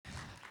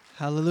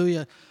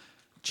Hallelujah.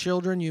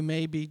 Children, you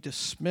may be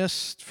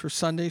dismissed for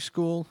Sunday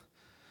school,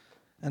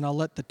 and I'll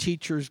let the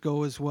teachers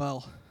go as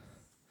well.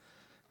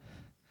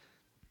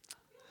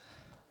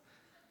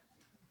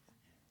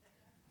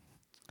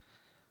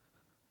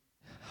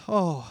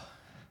 Oh,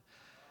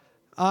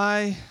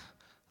 I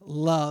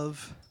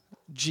love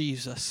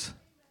Jesus.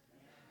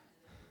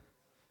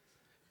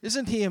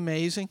 Isn't he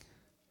amazing?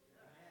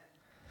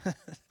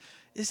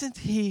 Isn't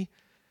he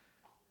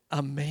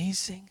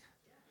amazing?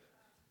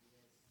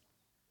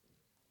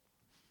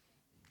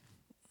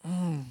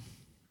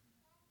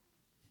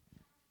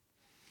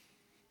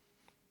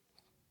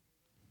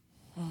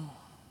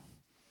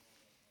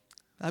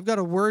 I've got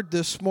a word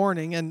this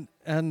morning,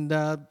 and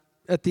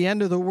at the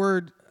end of the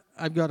word,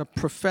 I've got a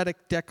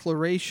prophetic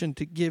declaration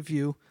to give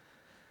you.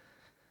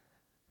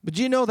 But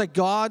do you know that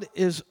God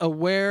is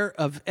aware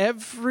of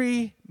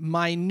every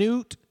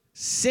minute,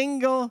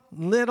 single,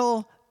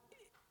 little,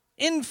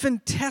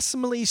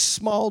 infinitesimally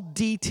small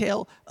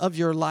detail of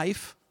your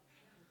life?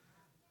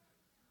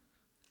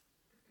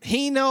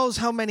 He knows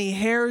how many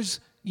hairs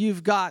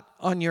you've got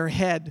on your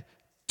head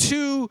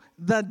to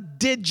the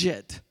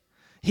digit.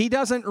 He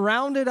doesn't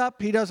round it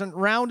up. He doesn't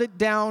round it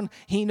down.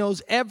 He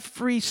knows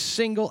every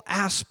single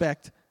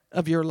aspect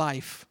of your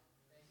life.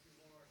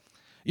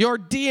 Your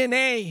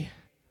DNA,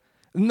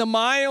 the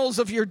miles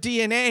of your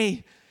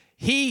DNA,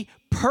 he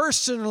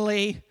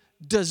personally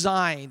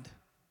designed.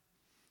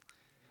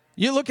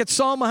 You look at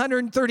Psalm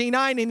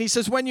 139 and he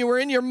says, when you were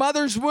in your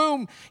mother's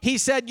womb, he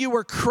said you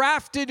were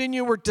crafted and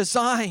you were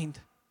designed.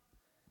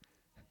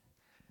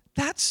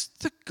 That's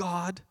the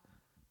God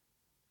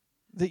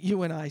that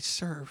you and I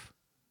serve.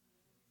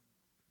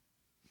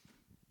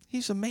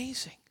 He's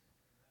amazing.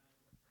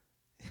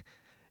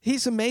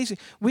 He's amazing.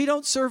 We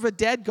don't serve a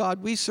dead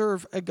God. We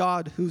serve a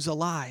God who's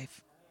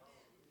alive.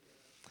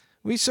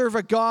 We serve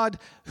a God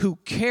who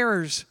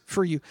cares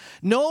for you.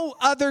 No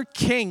other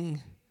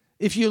king,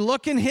 if you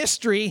look in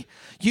history,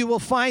 you will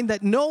find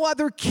that no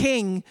other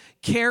king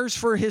cares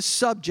for his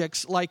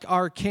subjects like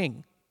our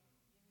king.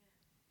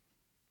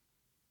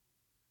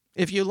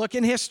 If you look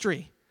in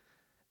history,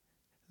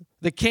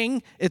 the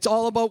king, it's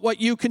all about what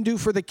you can do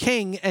for the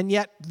king, and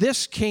yet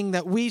this king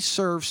that we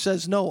serve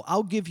says, no,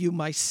 I'll give you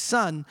my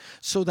son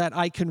so that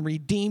I can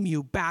redeem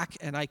you back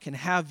and I can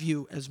have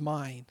you as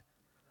mine.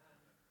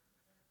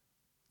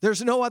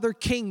 There's no other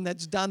king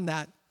that's done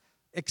that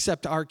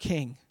except our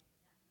king.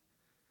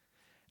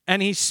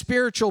 And he's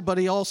spiritual, but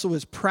he also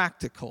is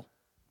practical.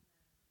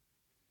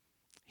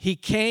 He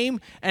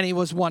came and he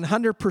was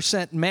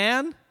 100%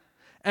 man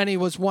and he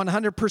was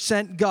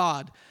 100%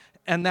 God.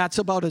 And that's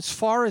about as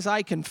far as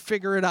I can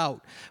figure it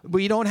out.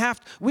 We don't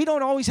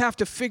always have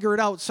to figure it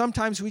out.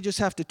 Sometimes we just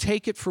have to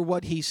take it for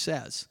what he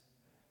says.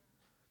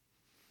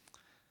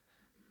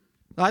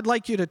 I'd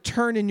like you to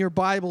turn in your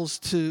Bibles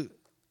to,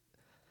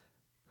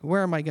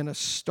 where am I going to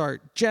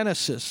start?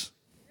 Genesis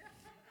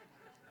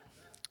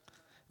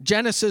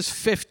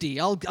 50.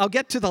 I'll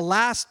get to the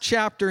last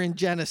chapter in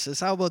Genesis.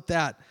 How about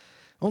that?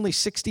 Only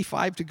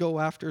 65 to go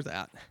after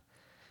that.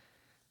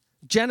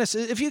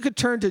 Genesis, if you could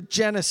turn to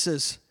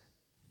Genesis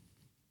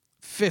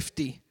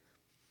 50.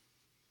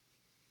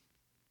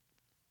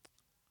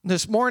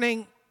 This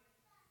morning,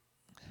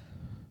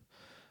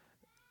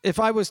 if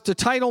I was to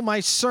title my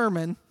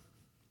sermon,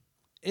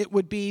 it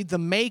would be The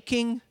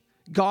Making.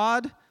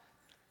 God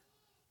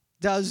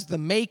does the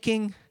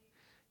making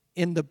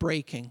in the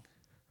breaking.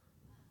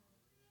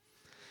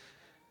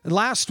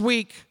 Last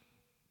week,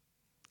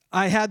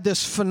 I had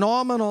this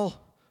phenomenal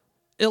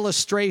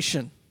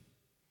illustration.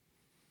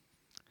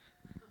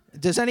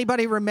 Does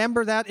anybody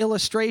remember that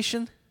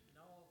illustration?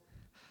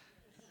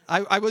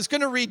 I was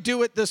going to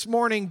redo it this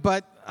morning,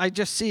 but I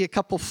just see a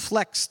couple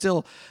flecks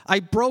still. I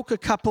broke a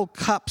couple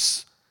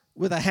cups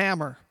with a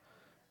hammer.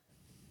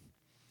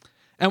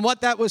 And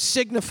what that was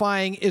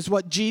signifying is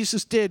what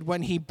Jesus did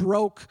when he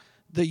broke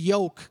the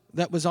yoke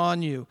that was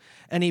on you.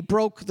 And he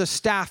broke the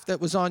staff that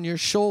was on your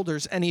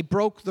shoulders. And he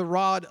broke the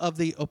rod of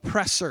the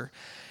oppressor.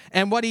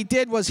 And what he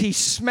did was he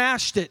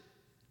smashed it.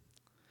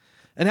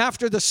 And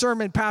after the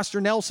sermon, Pastor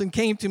Nelson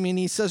came to me and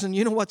he says, and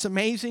you know what's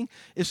amazing?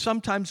 Is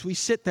sometimes we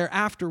sit there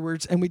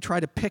afterwards and we try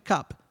to pick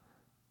up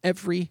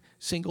every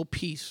single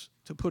piece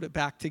to put it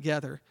back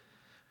together.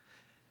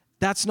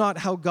 That's not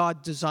how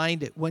God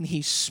designed it. When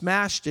he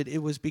smashed it, it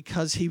was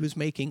because he was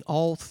making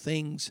all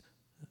things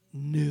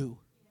new.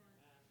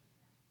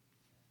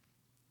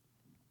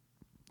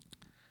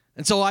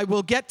 And so I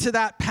will get to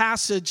that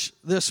passage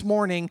this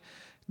morning.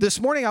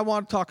 This morning I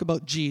want to talk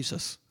about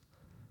Jesus.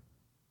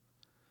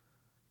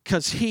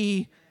 Because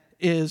he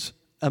is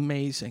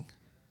amazing.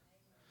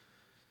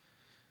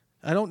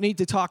 I don't need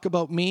to talk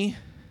about me.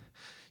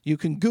 You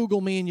can Google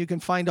me and you can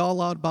find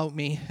all out about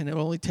me, and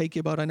it'll only take you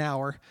about an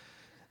hour.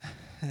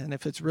 And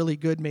if it's really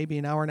good, maybe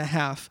an hour and a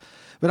half.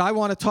 But I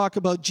want to talk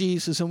about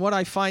Jesus, and what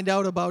I find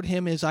out about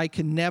him is I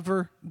can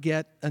never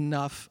get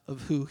enough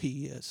of who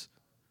he is.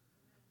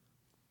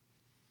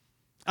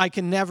 I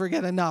can never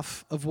get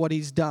enough of what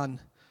he's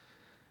done.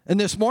 And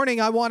this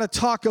morning I want to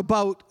talk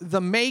about the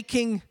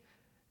making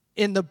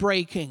in the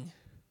breaking.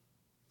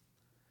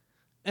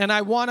 And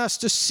I want us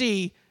to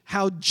see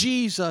how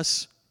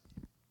Jesus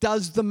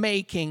does the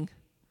making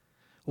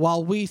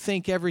while we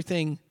think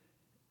everything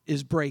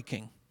is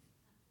breaking.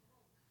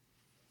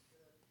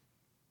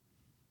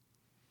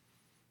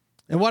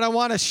 And what I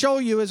want to show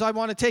you is I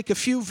want to take a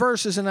few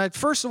verses. And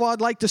first of all, I'd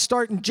like to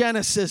start in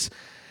Genesis.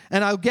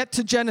 And I'll get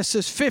to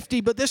Genesis 50.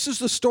 But this is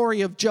the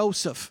story of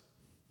Joseph.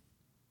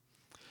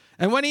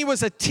 And when he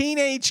was a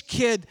teenage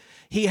kid,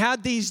 he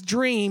had these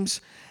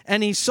dreams.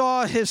 And he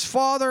saw his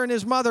father and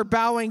his mother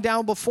bowing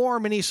down before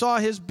him. And he saw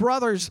his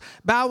brothers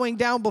bowing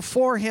down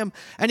before him.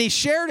 And he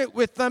shared it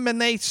with them.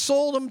 And they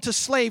sold him to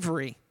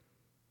slavery.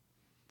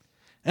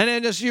 And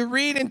then as you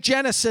read in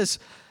Genesis,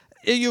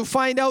 you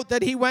find out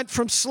that he went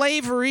from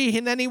slavery,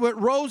 and then he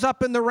rose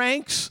up in the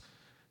ranks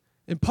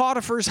in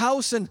Potiphar's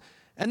house, and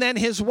then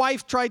his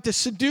wife tried to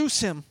seduce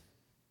him.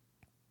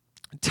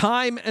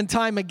 Time and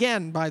time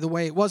again, by the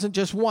way. It wasn't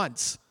just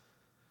once.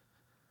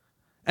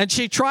 And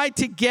she tried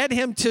to get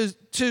him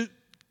to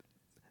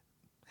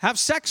have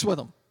sex with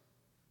him.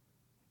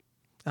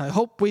 I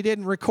hope we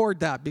didn't record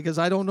that, because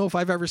I don't know if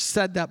I've ever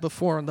said that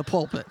before in the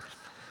pulpit.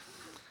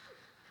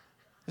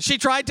 She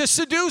tried to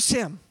seduce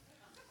him.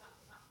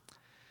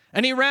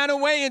 And he ran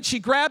away, and she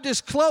grabbed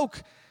his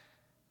cloak.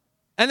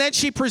 And then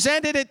she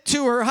presented it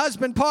to her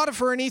husband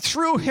Potiphar, and he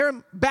threw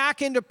him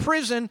back into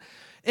prison,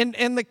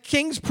 in the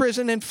king's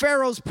prison, in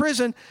Pharaoh's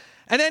prison.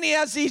 And then he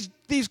has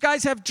these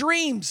guys have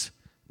dreams.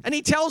 And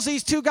he tells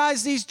these two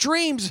guys these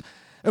dreams.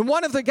 And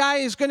one of the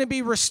guys is going to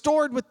be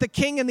restored with the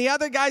king, and the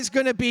other guy's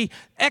going to be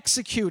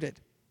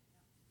executed.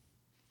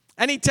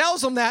 And he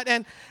tells them that,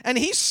 and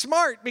he's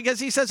smart, because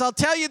he says, I'll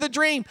tell you the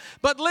dream,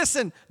 but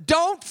listen,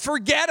 don't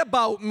forget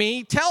about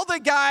me. Tell the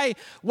guy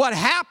what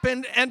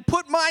happened and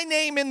put my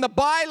name in the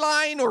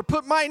byline or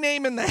put my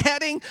name in the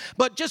heading,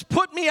 but just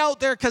put me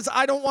out there because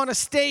I don't want to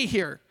stay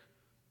here.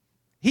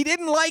 He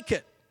didn't like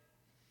it.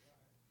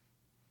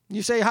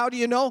 You say, how do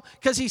you know?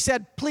 Because he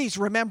said, please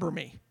remember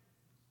me.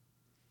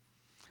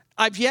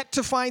 I've yet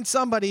to find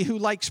somebody who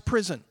likes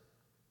prison.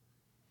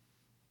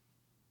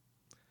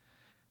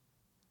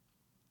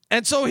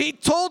 And so he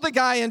told the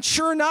guy, and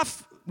sure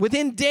enough,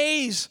 within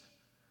days,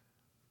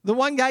 the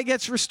one guy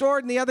gets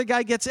restored and the other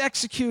guy gets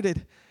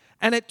executed.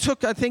 And it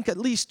took, I think, at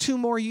least 2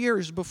 more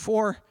years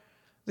before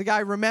the guy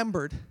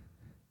remembered.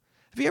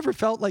 Have you ever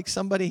felt like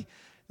somebody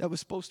that was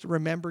supposed to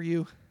remember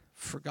you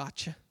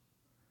forgot you?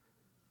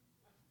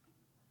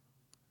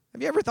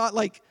 Have you ever thought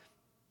like,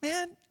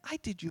 man, I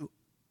did you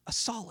a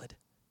solid.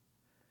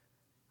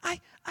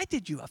 I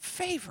did you a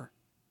favor.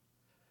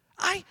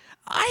 I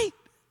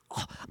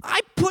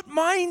put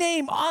my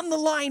name on the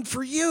line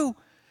for you,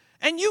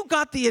 and you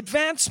got the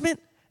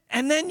advancement,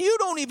 and then you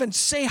don't even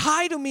say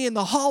hi to me in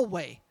the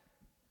hallway.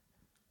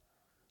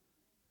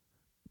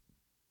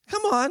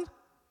 Come on.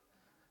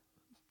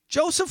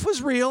 Joseph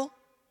was real.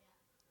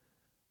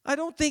 I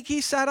don't think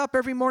he sat up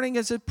every morning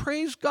and said,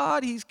 praise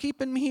God, he's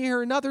keeping me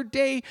here another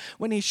day,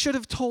 when he should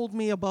have told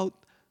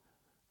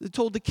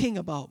the king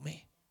about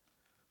me.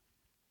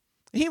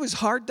 He was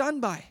hard done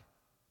by.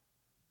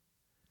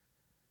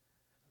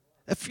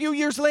 A few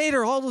years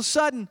later, all of a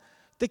sudden,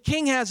 the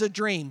king has a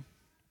dream.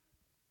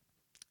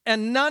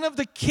 And none of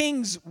the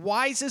king's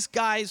wisest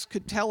guys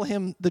could tell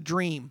him the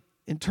dream,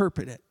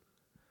 interpret it.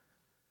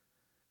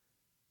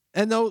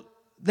 And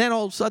then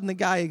all of a sudden, the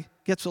guy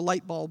gets a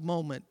light bulb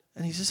moment.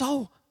 And he says,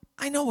 oh,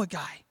 I know a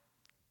guy.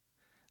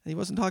 And he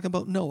wasn't talking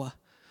about Noah.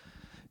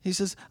 He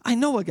says, I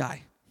know a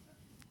guy.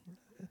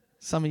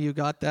 Some of you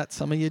got that,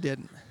 some of you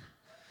didn't.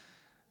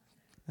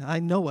 I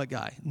know a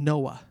guy,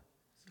 Noah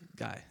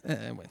guy.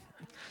 Anyway,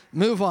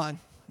 move on.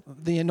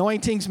 The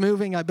anointing's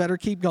moving, I better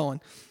keep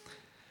going.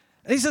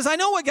 And he says, I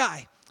know a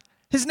guy.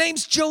 His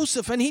name's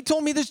Joseph, and he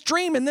told me this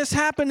dream, and this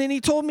happened, and he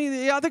told me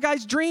the other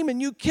guy's dream,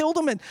 and you killed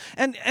him,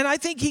 and I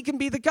think he can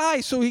be the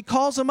guy. So he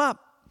calls him up.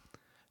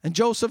 And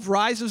Joseph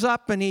rises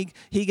up, and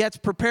he gets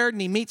prepared,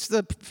 and he meets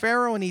the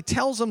Pharaoh, and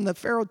the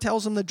Pharaoh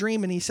tells him the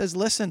dream, and he says,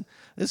 listen,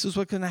 this is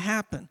what's going to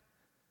happen.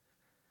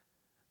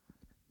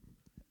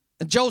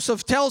 And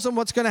Joseph tells him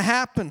what's going to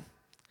happen.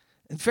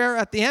 And Pharaoh,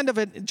 at the end of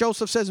it,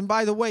 Joseph says, and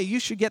by the way, you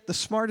should get the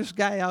smartest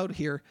guy out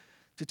here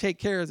to take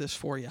care of this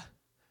for you.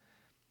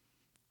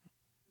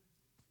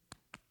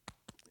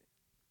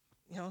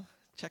 You know,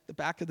 check the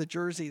back of the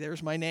jersey.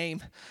 There's my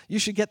name. You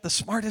should get the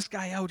smartest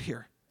guy out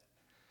here.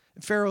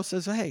 And Pharaoh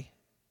says, hey,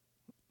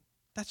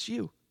 that's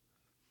you.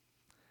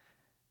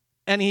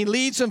 And he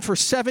leads them for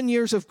 7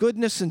 years of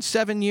goodness and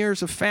 7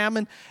 years of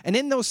famine. And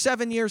in those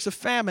 7 years of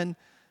famine,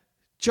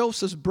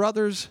 Joseph's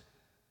brothers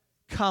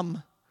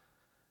come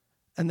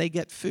and they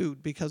get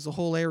food because the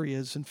whole area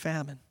is in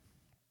famine.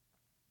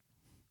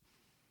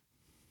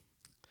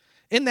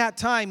 In that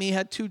time, he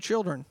had 2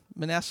 children,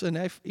 Manasseh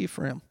and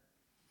Ephraim.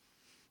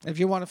 If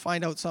you want to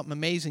find out something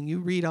amazing,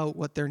 you read out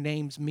what their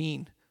names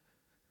mean,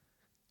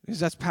 because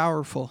that's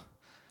powerful.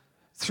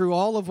 Through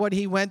all of what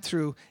he went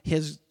through,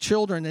 his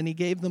children, and he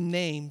gave them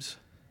names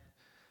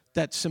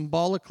that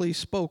symbolically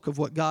spoke of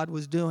what God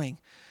was doing.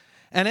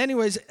 And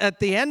anyways, at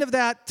the end of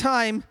that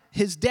time,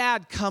 his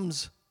dad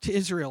comes to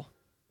Israel,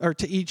 or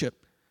to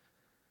Egypt.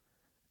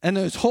 And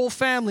his whole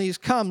family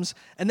comes.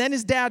 And then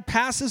his dad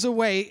passes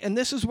away. And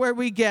this is where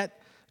we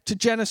get to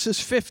Genesis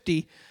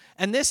 50.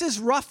 And this is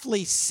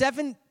roughly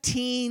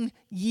 17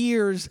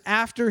 years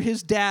after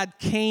his dad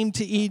came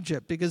to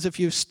Egypt. Because if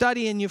you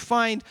study and you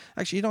find,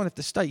 actually you don't have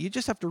to study, you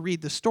just have to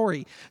read the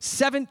story.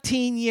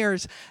 17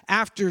 years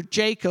after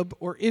Jacob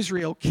or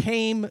Israel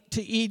came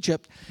to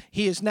Egypt,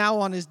 he is now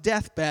on his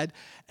deathbed.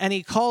 And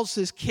he calls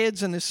his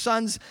kids and his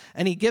sons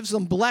and he gives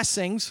them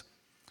blessings.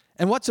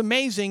 And what's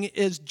amazing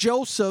is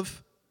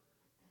Joseph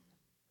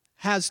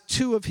has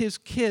 2 of his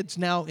kids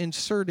now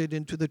inserted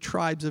into the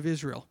tribes of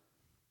Israel.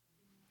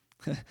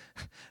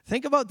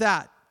 Think about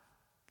that.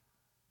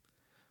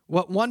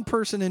 What one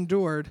person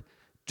endured,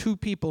 2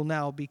 people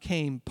now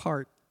became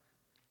part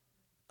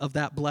of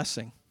that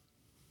blessing.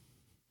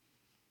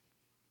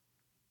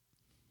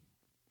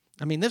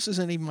 I mean, this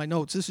isn't even my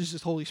notes. This is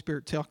just Holy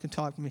Spirit talking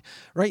to me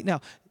right now.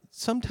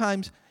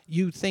 Sometimes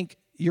you think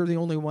you're the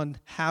only one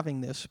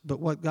having this, but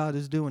what God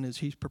is doing is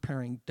he's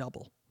preparing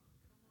double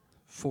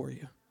for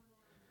you.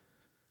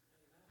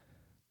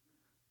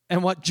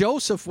 And what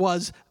Joseph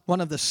was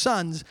one of the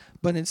sons,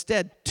 but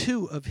instead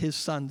 2 of his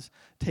sons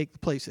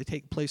take place. They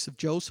take place of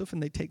Joseph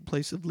and they take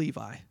place of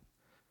Levi.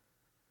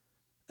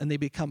 And they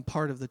become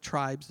part of the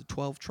tribes, the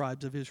 12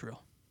 tribes of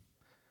Israel.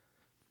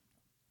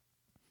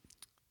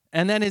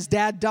 And then his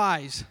dad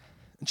dies.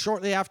 And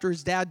shortly after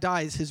his dad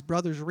dies, his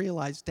brothers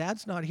realize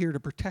Dad's not here to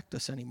protect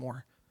us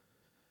anymore.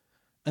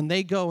 And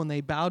they go and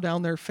they bow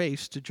down their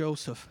face to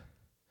Joseph.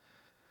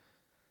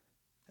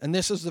 And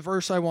this is the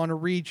verse I want to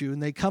read you.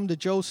 And they come to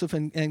Joseph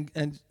and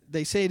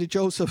they say to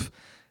Joseph,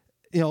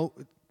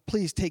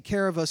 please take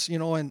care of us,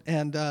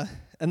 and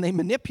they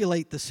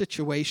manipulate the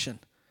situation.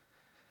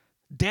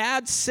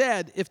 Dad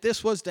said if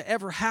this was to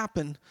ever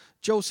happen,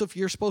 Joseph,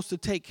 you're supposed to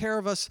take care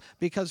of us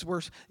because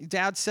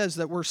Dad says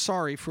that we're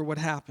sorry for what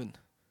happened.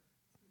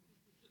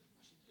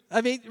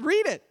 I mean,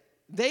 read it.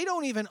 They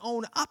don't even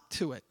own up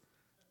to it.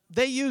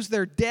 They use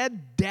their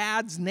dead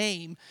dad's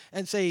name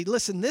and say,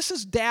 listen, this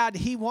is Dad.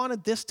 He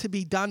wanted this to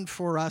be done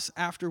for us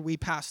after we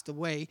passed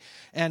away.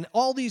 And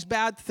all these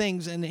bad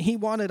things, and he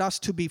wanted us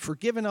to be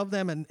forgiven of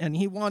them, and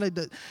he wanted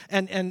to,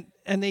 and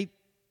they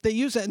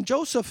use that. And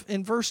Joseph,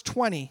 in verse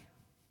 20,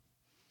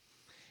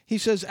 he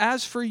says,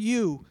 as for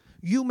you,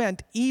 you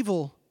meant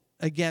evil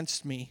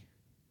against me,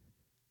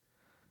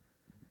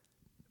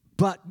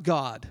 but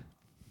God.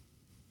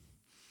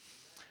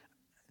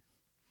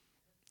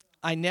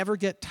 I never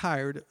get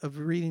tired of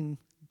reading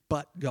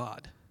but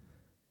God.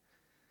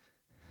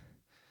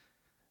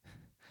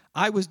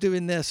 I was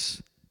doing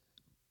this,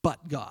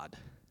 but God.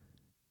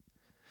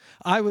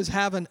 I was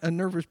having a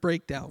nervous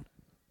breakdown,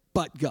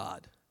 but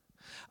God.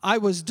 I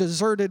was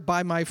deserted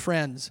by my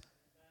friends,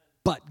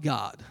 but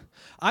God.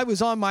 I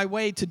was on my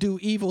way to do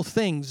evil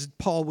things,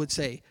 Paul would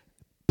say,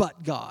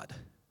 but God.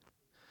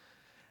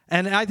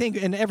 And I think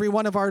in every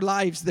one of our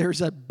lives,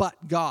 there's a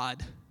but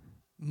God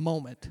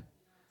moment.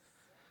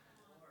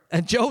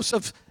 And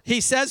Joseph,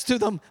 he says to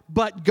them,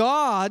 but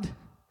God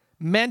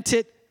meant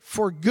it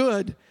for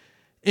good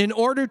in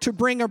order to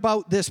bring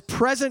about this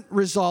present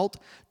result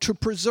to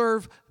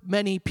preserve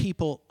many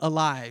people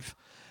alive.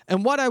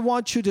 And what I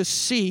want you to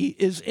see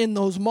is in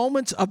those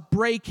moments of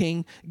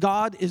breaking,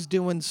 God is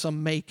doing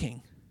some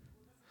making.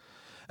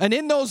 And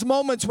in those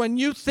moments when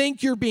you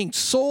think you're being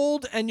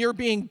sold and you're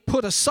being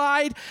put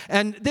aside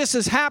and this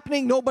is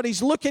happening,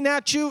 nobody's looking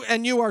at you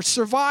and you are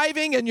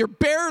surviving and you're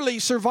barely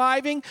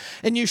surviving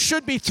and you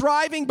should be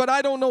thriving, but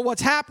I don't know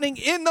what's happening.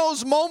 In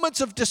those moments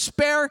of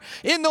despair,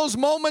 in those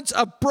moments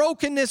of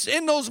brokenness,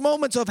 in those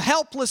moments of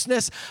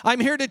helplessness,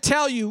 I'm here to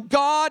tell you,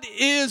 God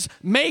is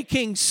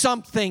making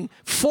something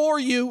for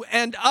you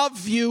and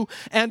of you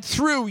and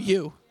through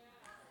you.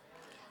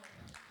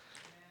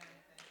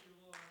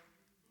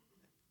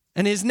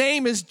 And his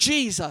name is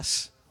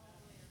Jesus.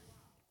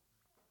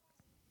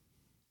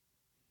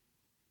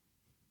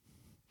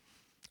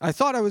 I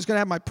thought I was going to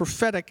have my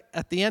prophetic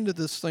at the end of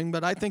this thing,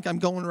 but I think I'm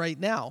going right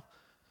now.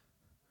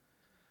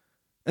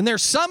 And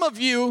there's some of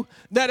you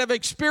that have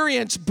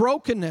experienced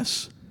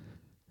brokenness.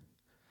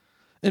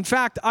 In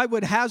fact, I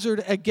would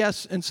hazard a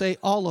guess and say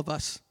all of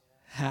us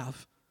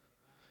have.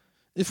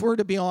 If we're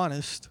to be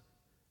honest,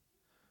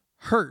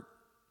 hurt,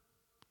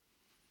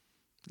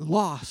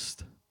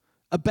 lost,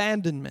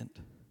 abandonment,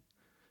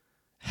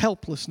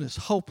 helplessness,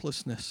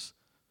 hopelessness,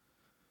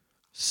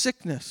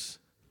 sickness,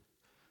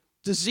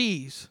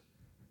 disease.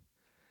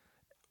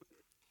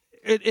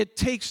 It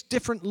takes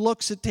different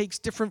looks, it takes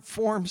different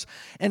forms,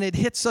 and it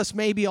hits us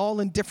maybe all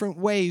in different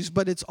ways,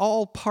 but it's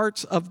all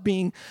parts of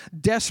being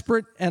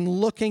desperate and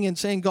looking and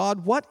saying,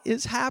 God, what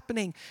is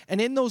happening? And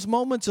in those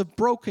moments of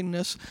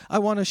brokenness, I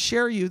want to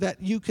share you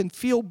that you can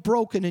feel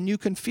broken and you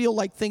can feel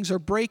like things are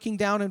breaking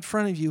down in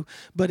front of you,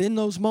 but in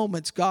those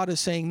moments, God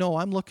is saying, no,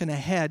 I'm looking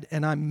ahead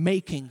and I'm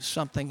making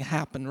something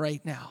happen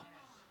right now.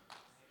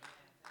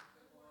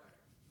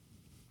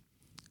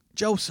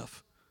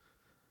 Joseph.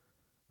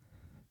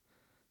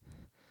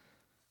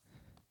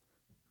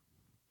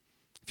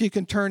 If you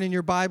can turn in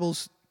your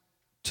Bibles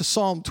to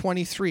Psalm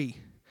 23.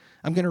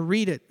 I'm going to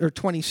read it, or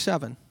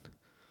 27.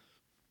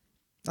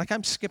 Like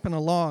I'm skipping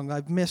along.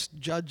 I've missed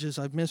Judges.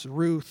 I've missed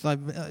Ruth.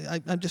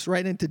 I'm just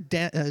right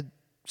into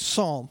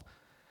Psalm.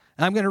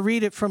 And I'm going to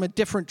read it from a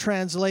different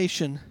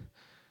translation.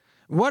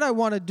 What I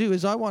want to do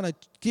is I want to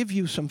give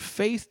you some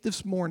faith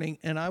this morning,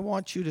 and I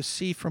want you to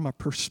see from a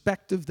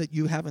perspective that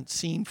you haven't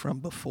seen from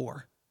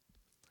before.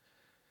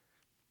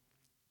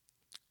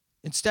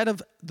 Instead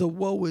of the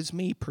woe is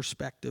me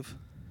perspective,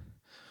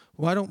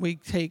 why don't we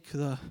take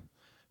the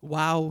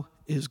wow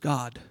is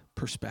God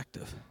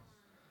perspective?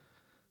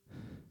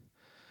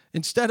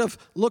 Instead of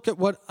look at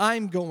what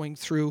I'm going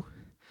through,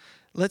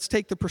 let's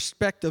take the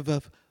perspective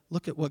of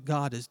look at what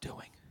God is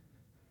doing.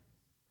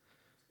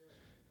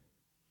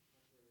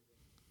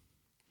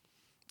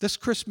 This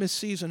Christmas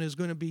season is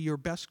going to be your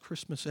best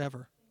Christmas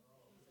ever.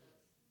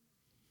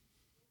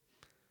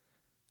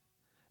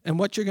 And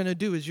what you're going to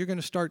do is you're going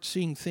to start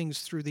seeing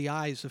things through the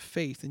eyes of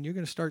faith, and you're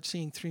going to start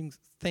seeing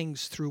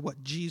things through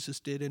what Jesus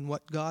did and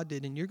what God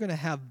did, and you're going to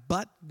have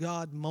but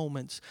God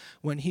moments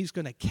when he's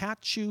going to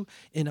catch you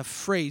in a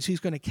phrase.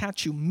 He's going to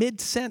catch you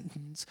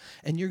mid-sentence,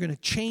 and you're going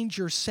to change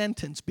your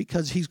sentence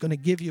because he's going to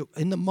give you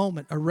in the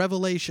moment a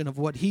revelation of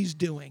what he's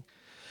doing.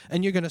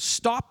 And you're going to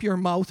stop your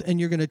mouth, and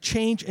you're going to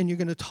change, and you're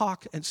going to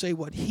talk and say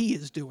what he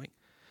is doing.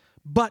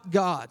 But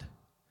God.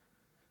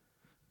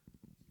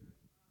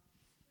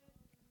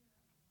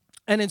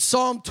 And in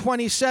Psalm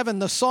 27,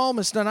 the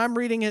psalmist, and I'm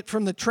reading it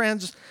from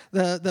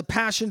the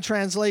Passion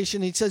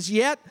Translation, he says,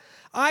 "Yet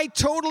I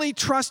totally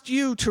trust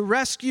you to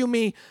rescue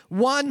me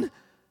one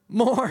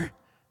more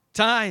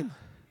time."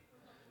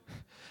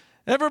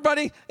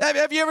 Everybody,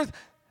 have you ever,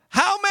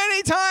 how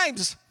many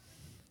times?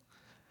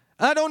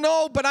 I don't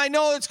know, but I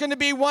know it's going to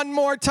be one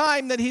more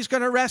time that he's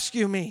going to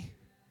rescue me.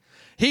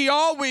 He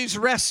always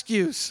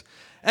rescues.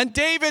 And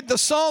David, the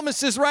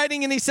psalmist, is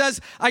writing and he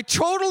says, I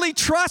totally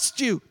trust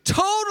you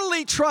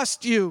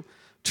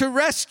to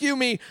rescue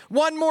me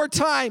one more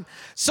time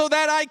so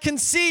that I can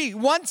see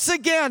once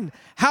again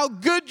how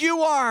good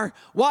you are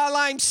while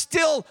I'm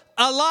still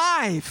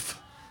alive.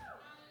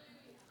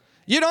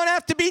 You don't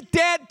have to be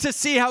dead to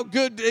see how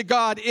good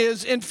God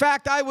is. In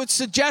fact, I would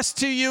suggest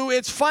to you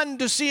it's fun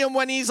to see him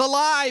when he's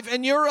alive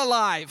and you're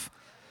alive.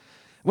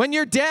 When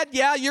you're dead,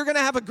 yeah, you're going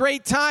to have a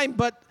great time,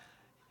 but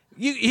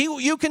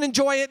you can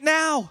enjoy it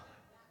now.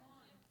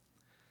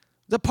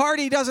 The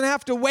party doesn't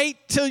have to wait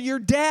till you're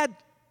dead.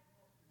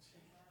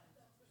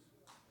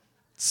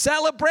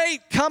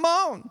 Celebrate. Come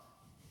on.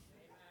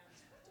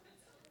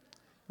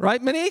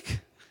 Right,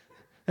 Monique?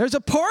 There's a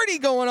party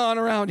going on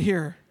around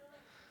here.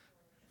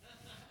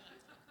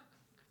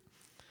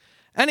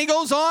 And he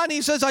goes on,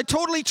 he says, I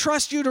totally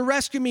trust you to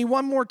rescue me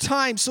one more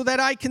time so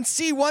that I can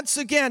see once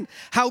again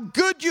how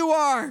good you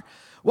are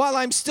while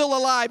I'm still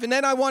alive. And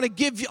then I want to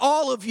give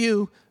all of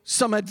you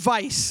some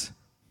advice.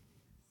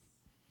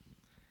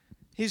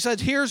 He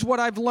said, here's what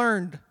I've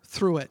learned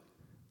through it.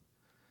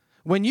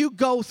 When you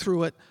go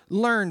through it,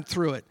 learn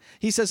through it.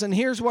 He says, and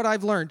here's what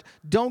I've learned.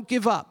 Don't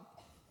give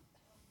up.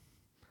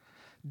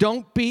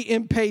 Don't be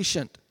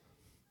impatient.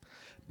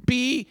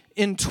 Be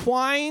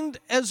entwined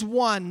as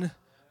one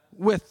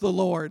with the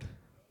Lord.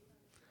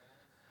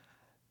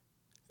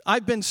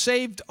 I've been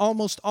saved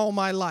almost all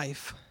my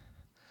life.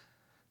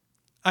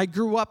 I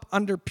grew up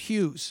under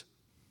pews.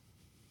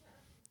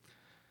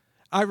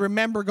 I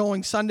remember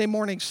going Sunday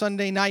morning,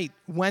 Sunday night,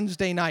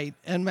 Wednesday night,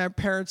 and my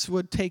parents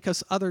would take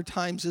us other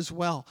times as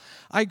well.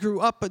 I grew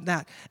up in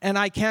that, and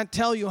I can't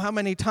tell you how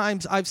many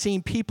times I've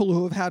seen people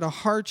who have had a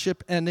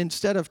hardship, and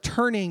instead of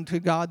turning to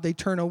God, they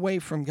turn away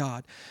from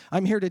God.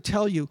 I'm here to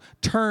tell you,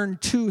 turn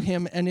to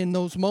him, and in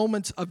those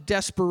moments of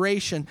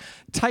desperation,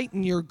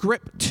 tighten your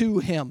grip to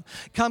him.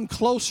 Come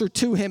closer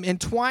to him,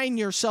 entwine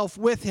yourself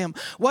with him.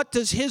 What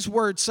does his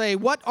word say?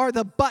 What are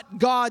the but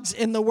gods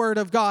in the word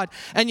of God?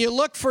 And you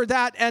look for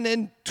that, and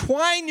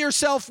entwine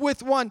yourself with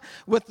the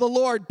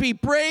Lord. Be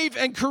brave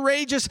and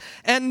courageous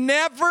and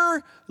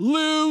never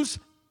lose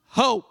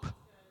hope.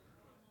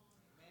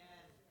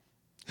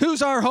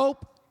 Who's our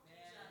hope?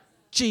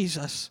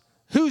 Jesus.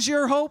 Who's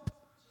your hope?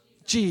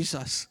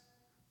 Jesus.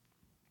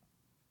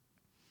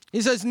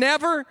 He says,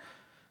 never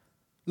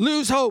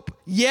lose hope.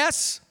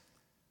 Yes,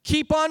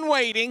 keep on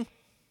waiting.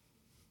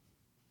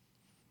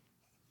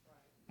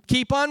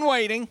 Keep on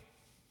waiting.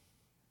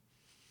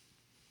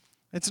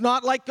 It's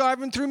not like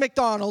driving through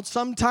McDonald's.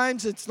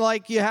 Sometimes it's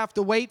like you have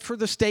to wait for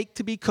the steak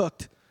to be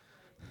cooked.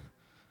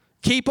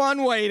 Keep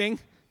on waiting,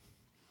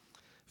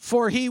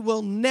 for he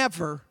will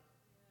never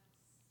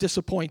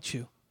disappoint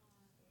you.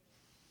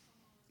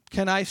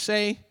 Can I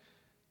say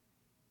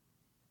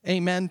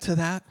amen to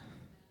that?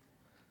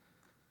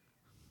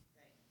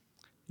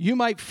 You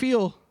might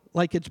feel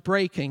like it's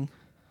breaking.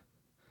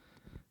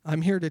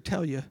 I'm here to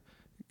tell you,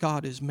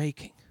 God is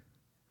making.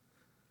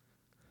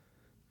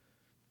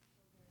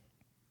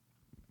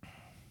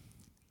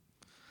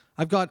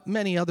 I've got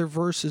many other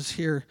verses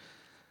here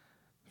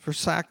for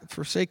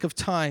sake of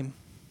time.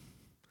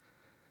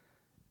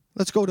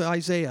 Let's go to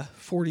Isaiah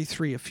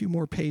 43, a few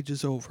more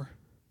pages over.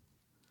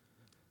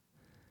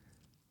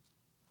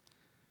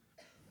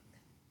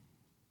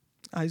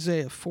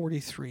 Isaiah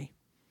 43.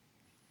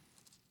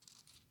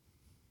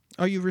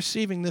 Are you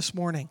receiving this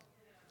morning?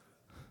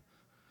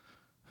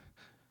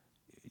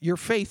 Your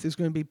faith is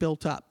going to be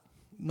built up,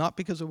 not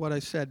because of what I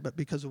said, but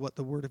because of what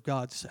the Word of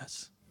God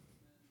says.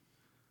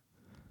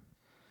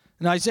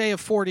 In Isaiah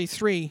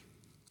 43,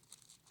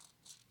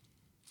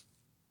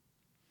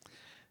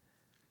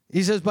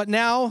 he says, but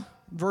now,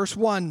 verse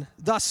 1,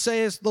 thus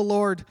says the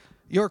Lord,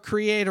 your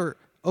Creator,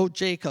 O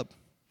Jacob.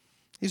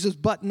 He says,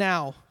 but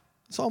now.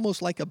 It's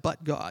almost like a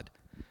but God.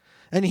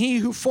 And he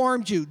who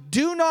formed you,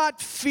 do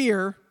not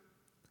fear,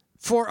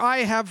 for I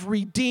have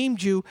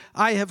redeemed you.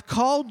 I have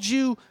called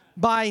you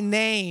by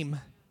name.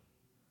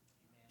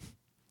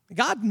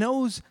 God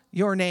knows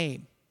your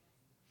name.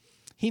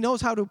 He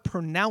knows how to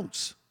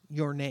pronounce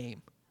your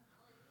name.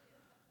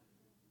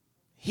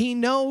 He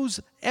knows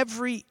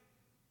every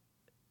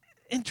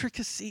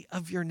intricacy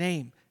of your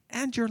name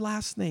and your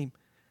last name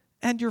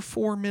and your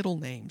 4 middle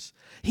names.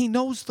 He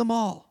knows them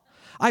all.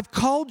 I've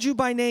called you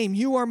by name.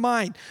 You are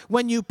mine.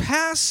 When you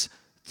pass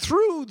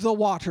through the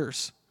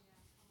waters,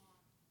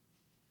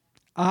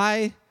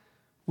 I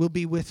will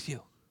be with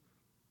you.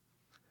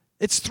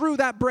 It's through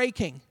that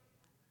breaking.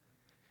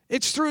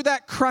 It's through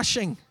that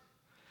crushing.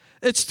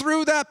 It's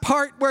through that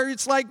part where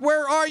it's like,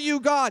 where are you,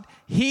 God?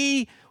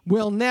 He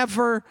will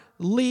never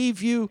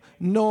leave you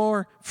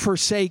nor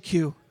forsake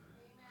you.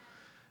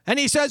 And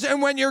he says, and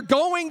when you're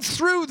going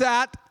through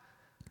that,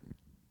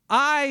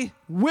 I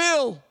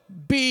will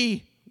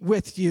be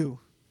with you.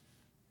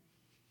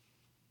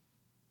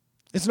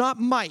 It's not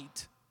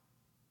might.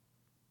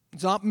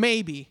 It's not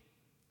maybe.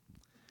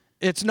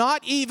 It's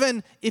not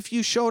even if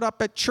you showed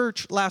up at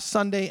church last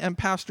Sunday and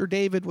Pastor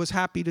David was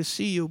happy to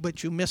see you,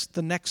 but you missed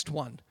the next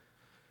one.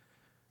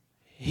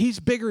 He's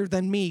bigger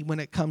than me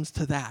when it comes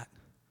to that.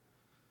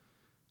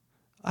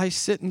 I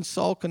sit and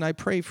sulk and I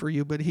pray for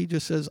you, but he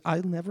just says,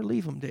 I'll never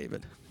leave him,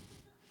 David.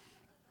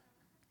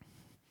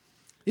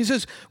 He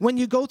says, when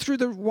you go through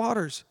the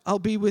waters, I'll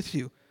be with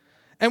you.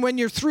 And when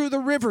you're through the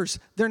rivers,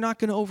 they're not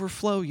going to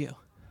overflow you.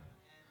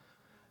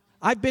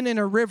 I've been in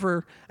a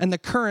river and the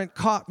current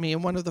caught me,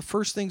 and one of the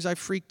first things I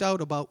freaked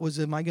out about was,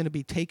 am I going to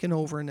be taken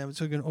over and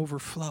is it going to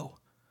overflow?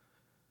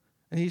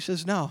 And he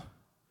says, no,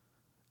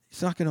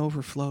 it's not going to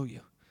overflow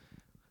you.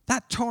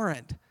 That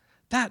torrent,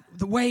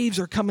 the waves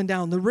are coming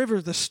down, the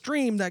river, the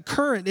stream, that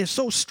current is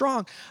so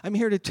strong. I'm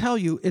here to tell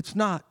you, it's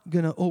not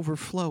going to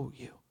overflow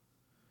you.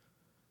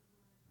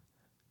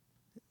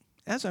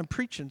 As I'm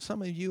preaching,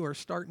 some of you are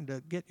starting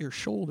to get your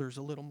shoulders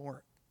a little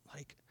more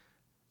like,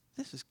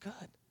 this is good.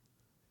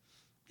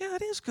 Yeah,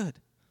 it is good.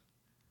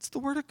 It's the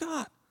Word of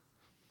God.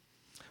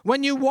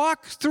 When you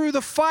walk through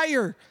the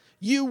fire,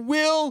 you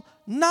will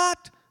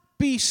not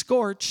be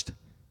scorched,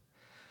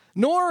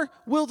 nor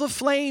will the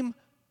flame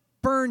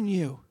burn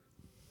you.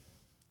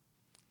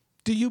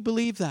 Do you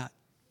believe that?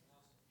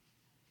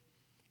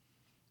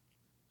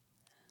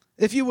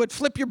 If you would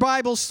flip your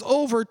Bibles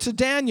over to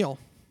Daniel.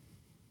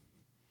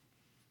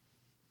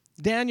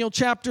 Daniel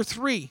chapter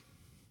 3.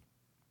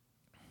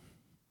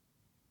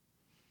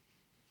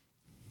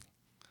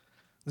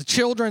 The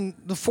children,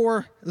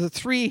 the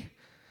three,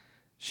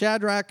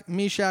 Shadrach,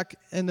 Meshach,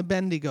 and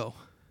Abednego.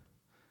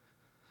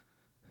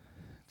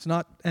 It's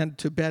not, and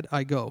to bed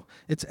I go.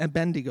 It's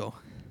Abednego.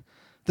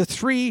 The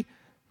 3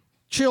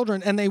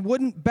 children, and they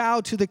wouldn't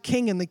bow to the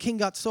king, and the king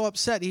got so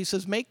upset. He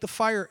says, make the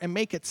fire and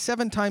make it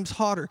 7 times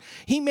hotter.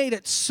 He made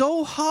it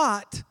so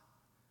hot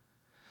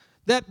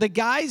that the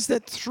guys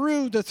that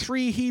threw the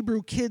 3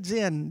 Hebrew kids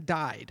in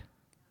died.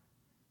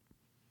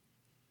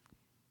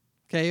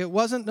 Okay, it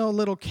wasn't no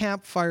little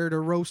campfire to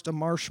roast a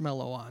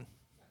marshmallow on.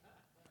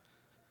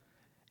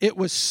 It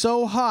was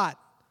so hot,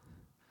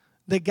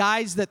 the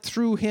guys that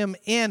threw him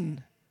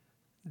in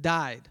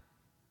died.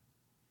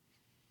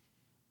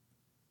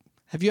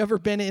 Have you ever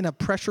been in a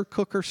pressure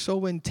cooker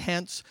so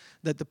intense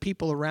that the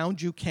people around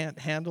you can't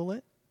handle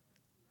it?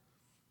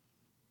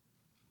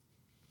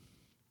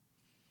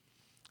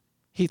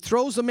 He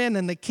throws them in,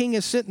 and the king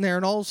is sitting there,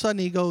 and all of a sudden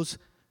he goes,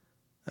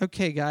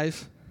 okay,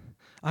 guys,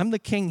 I'm the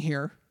king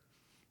here.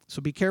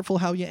 So be careful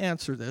how you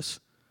answer this.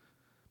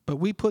 But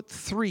we put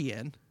 3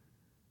 in.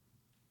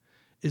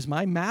 Is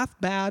my math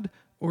bad,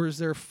 or is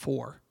there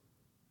 4?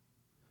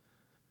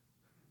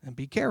 And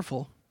be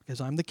careful,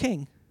 because I'm the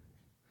king.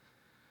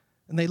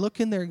 And they look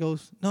in there and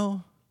goes,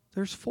 no,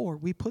 there's 4.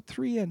 We put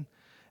 3 in.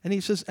 And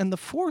he says, and the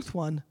 4th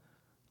one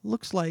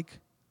looks like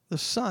the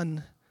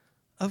Son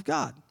of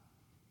God.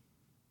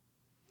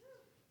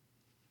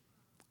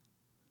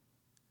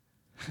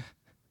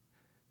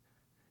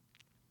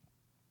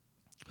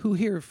 Who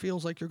here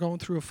feels like you're going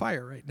through a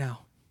fire right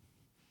now?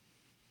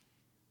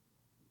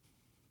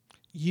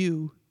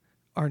 You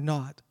are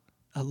not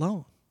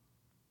alone.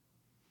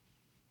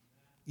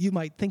 You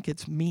might think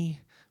it's me,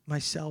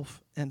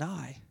 myself, and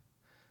I.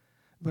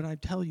 But I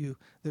tell you,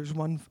 there's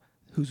one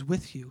who's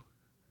with you.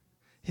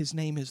 His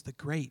name is the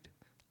great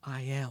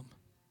I Am.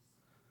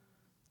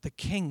 The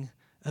King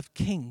of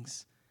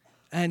Kings.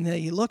 And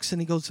he looks and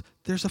he goes,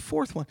 there's a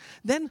 4th one.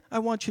 Then I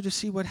want you to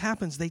see what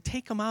happens. They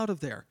take him out of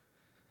there.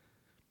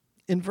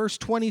 In verse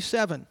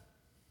 27,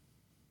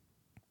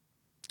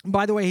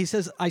 by the way, he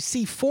says, I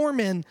see 4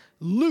 men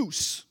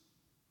loose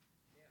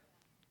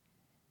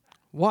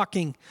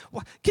Walking.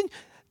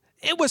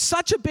 It was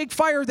such a big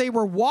fire, they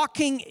were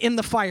walking in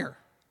the fire.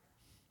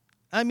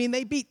 I mean,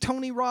 they beat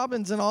Tony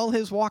Robbins and all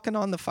his walking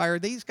on the fire.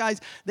 These guys,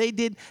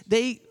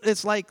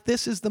 it's like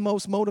this is the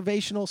most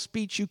motivational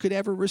speech you could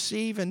ever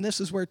receive, and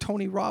this is where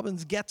Tony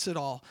Robbins gets it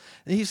all.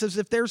 And he says,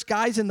 if there's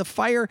guys in the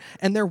fire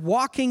and they're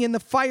walking in the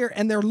fire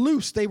and they're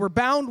loose, they were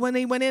bound when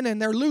they went in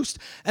and they're loosed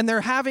and they're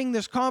having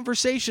this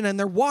conversation and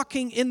they're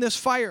walking in this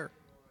fire.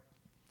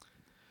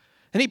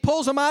 And he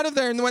pulls them out of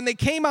there, and when they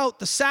came out,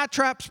 the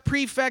satraps,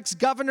 prefects,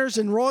 governors,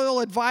 and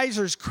royal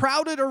advisors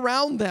crowded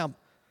around them.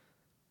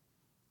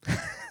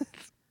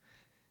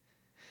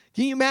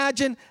 Can you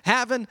imagine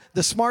having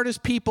the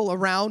smartest people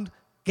around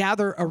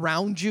gather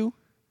around you?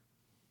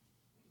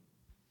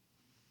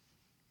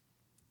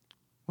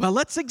 Well,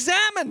 let's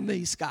examine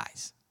these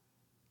guys.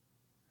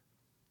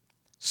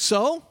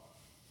 So,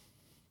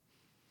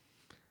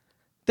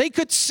 they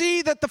could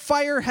see that the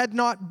fire had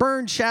not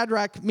burned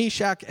Shadrach,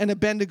 Meshach, and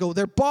Abednego.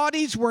 Their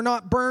bodies were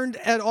not burned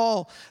at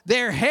all.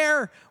 Their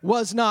hair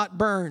was not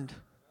burned.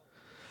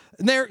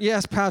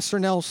 Yes, Pastor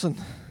Nelson.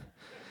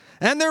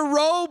 And their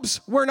robes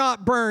were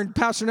not burned.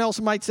 Pastor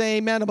Nelson might say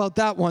amen about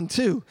that one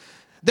too.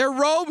 Their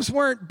robes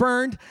weren't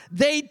burned.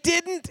 They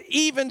didn't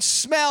even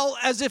smell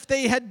as if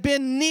they had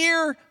been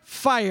near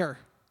fire.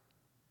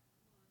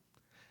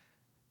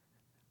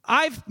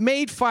 I've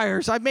made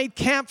fires. I've made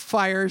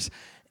campfires.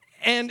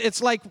 And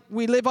it's like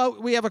we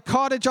have a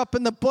cottage up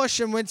in the bush,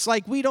 and it's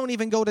like we don't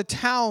even go to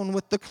town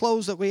with the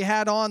clothes that we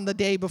had on the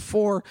day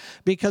before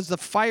because the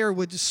fire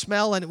would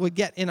smell and it would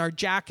get in our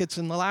jackets.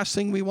 And the last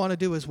thing we want to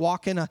do is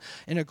walk in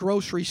a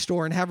grocery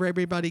store and have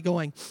everybody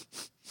going,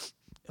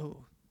 oh,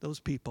 those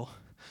people.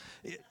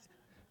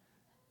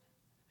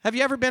 Have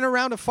you ever been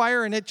around a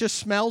fire and it just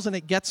smells and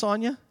it gets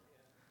on you?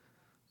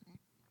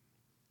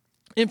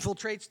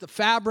 Infiltrates the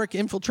fabric,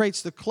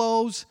 infiltrates the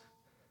clothes.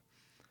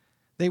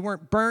 They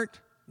weren't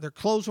burnt. Their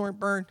clothes weren't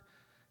burned,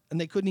 and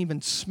they couldn't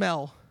even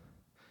smell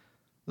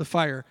the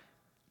fire.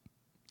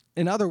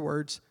 In other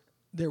words,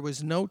 there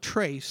was no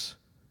trace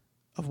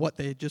of what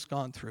they had just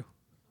gone through.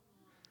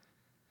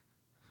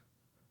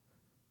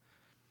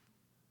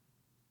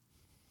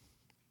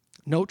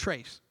 No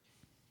trace.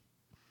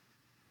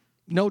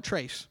 No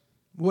trace.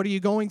 What are you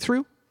going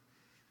through?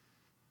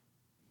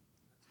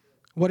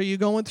 What are you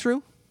going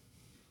through?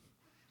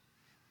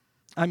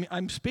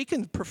 I'm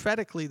speaking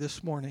prophetically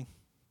this morning.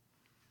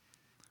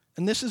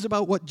 And this is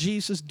about what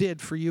Jesus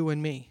did for you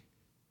and me.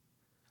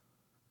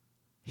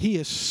 He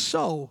is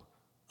so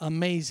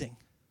amazing.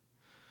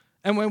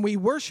 And when we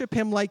worship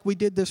him like we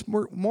did this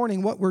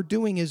morning, what we're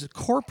doing is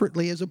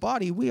corporately as a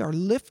body, we are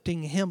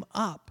lifting him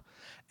up.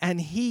 And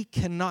he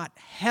cannot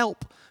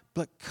help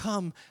but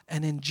come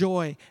and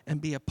enjoy and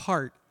be a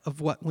part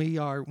of what we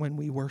are when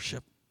we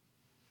worship.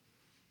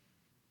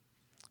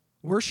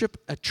 Worship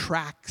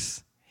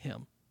attracts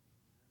him.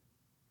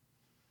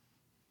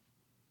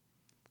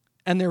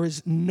 And there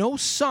is no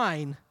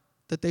sign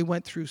that they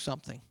went through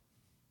something.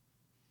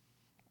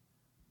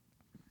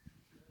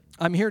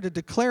 I'm here to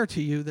declare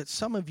to you that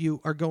some of you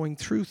are going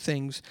through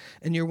things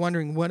and you're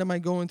wondering, what am I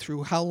going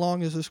through? How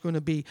long is this going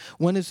to be?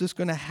 When is this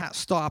going to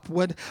stop?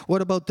 What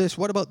about this?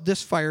 What about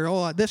this fire?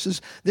 Oh, this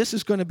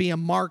is going to be a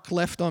mark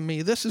left on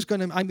me.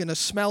 I'm going to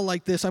smell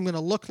like this. I'm going to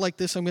look like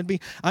this.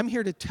 I'm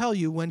here to tell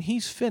you, when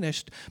he's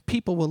finished,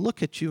 people will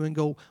look at you and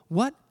go,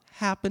 what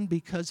happened?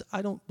 Because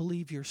I don't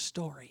believe your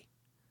story.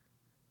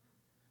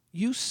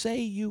 You say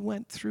you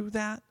went through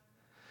that?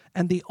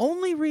 And the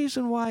only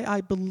reason why I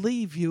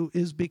believe you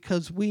is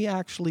because we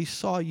actually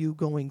saw you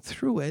going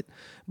through it,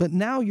 but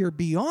now you're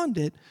beyond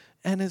it,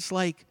 and it's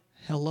like,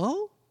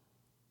 hello?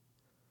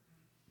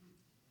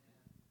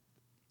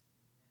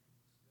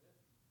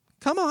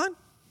 Come on.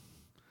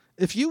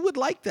 If you would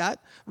like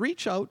that,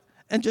 reach out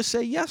and just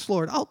say, yes,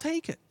 Lord, I'll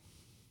take it.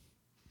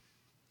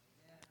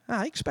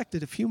 I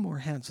expected a few more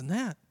hands than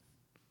that.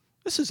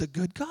 This is a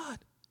good God.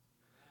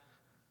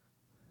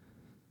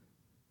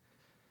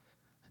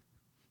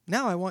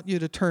 Now I want you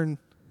to turn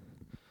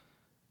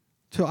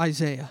to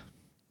Isaiah.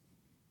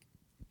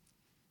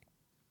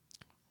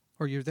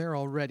 Or you're there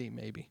already,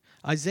 maybe.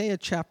 Isaiah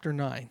chapter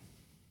 9.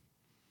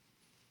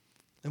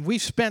 And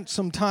we've spent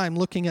some time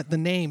looking at the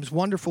names: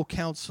 Wonderful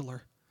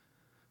Counselor,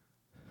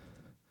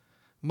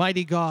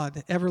 Mighty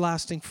God,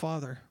 Everlasting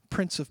Father,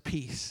 Prince of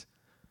Peace.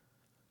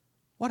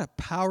 What a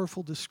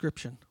powerful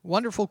description.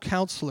 Wonderful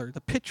Counselor. The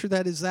picture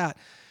that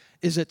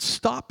is it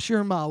stops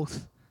your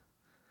mouth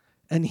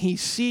and he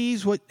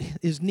sees what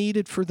is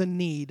needed for the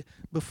need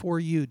before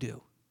you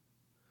do.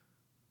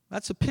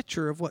 That's a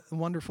picture of what a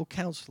wonderful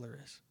counselor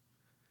is.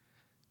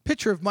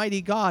 Picture of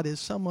mighty God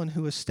is someone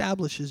who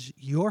establishes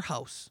your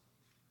house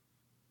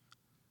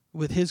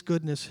with his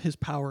goodness, his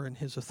power, and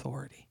his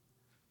authority.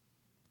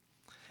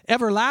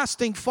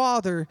 Everlasting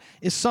Father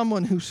is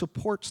someone who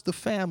supports the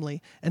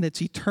family, and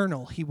it's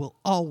eternal. He will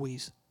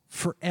always,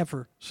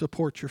 forever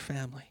support your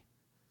family.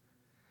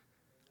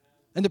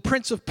 And the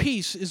Prince of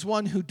Peace is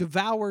one who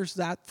devours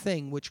that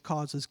thing which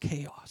causes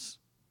chaos.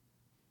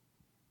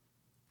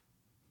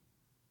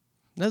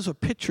 Those are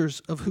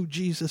pictures of who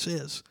Jesus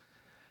is.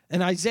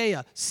 And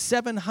Isaiah,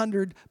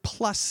 700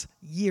 plus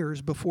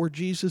years before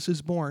Jesus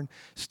is born,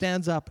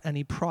 stands up and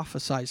he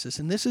prophesies this.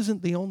 And this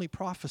isn't the only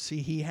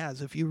prophecy he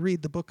has. If you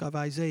read the book of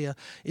Isaiah,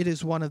 it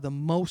is one of the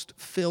most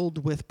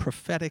filled with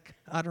prophetic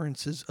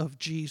utterances of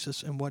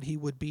Jesus and what he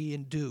would be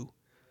and do.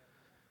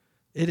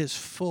 It is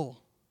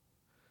full.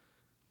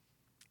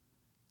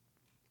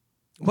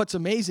 What's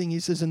amazing, he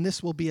says, and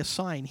this will be a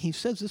sign. He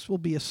says this will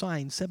be a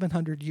sign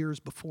 700 years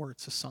before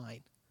it's a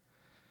sign.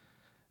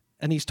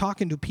 And he's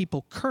talking to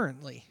people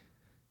currently.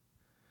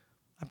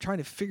 I'm trying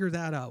to figure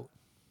that out.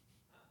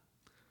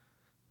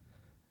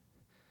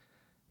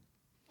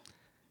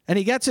 And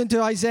he gets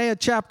into Isaiah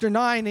chapter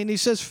 9, and he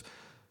says,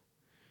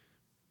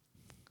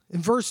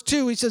 in verse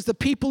 2, he says, the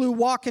people who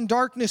walk in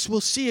darkness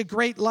will see a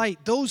great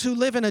light. Those who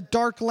live in a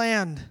dark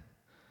land,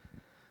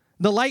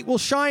 the light will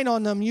shine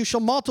on them. You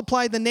shall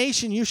multiply the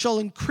nation. You shall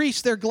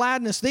increase their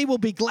gladness. They will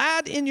be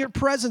glad in your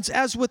presence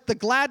as with the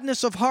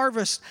gladness of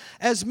harvest,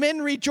 as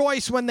men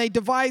rejoice when they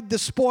divide the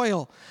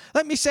spoil.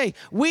 Let me say,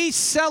 we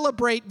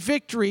celebrate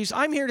victories.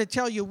 I'm here to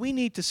tell you we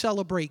need to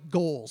celebrate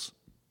goals.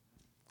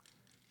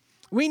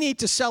 We need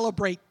to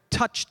celebrate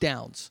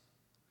touchdowns.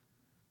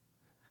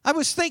 I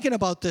was thinking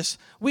about this.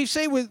 We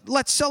say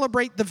let's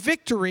celebrate the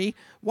victory.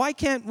 Why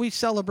can't we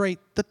celebrate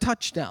the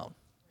touchdown?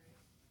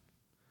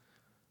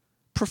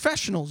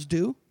 Professionals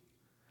do.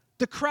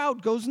 The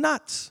crowd goes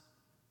nuts.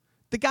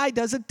 The guy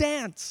does a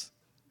dance.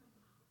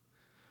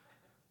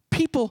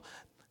 People,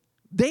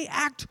 they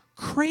act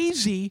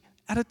crazy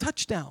at a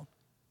touchdown.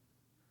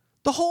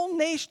 The whole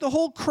nation, the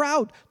whole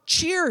crowd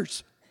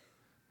cheers.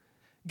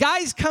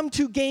 Guys come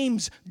to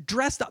games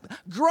dressed up.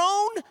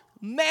 Grown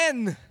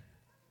men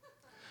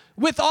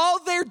with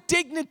all their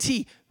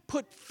dignity,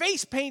 put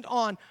face paint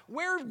on,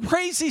 wear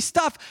crazy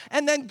stuff,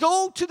 and then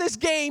go to this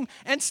game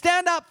and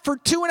stand up for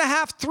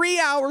 2.5, 3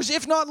 hours,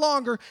 if not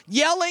longer,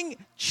 yelling,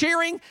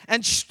 cheering,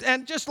 and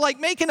just like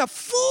making a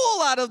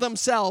fool out of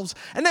themselves.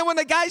 And then when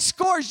the guy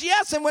scores,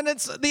 yes, and when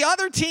it's the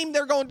other team,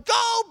 they're going,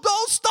 go,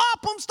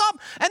 stop them, stop,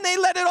 and they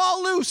let it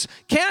all loose.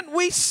 Can't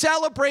we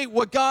celebrate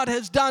what God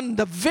has done,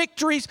 the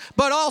victories,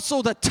 but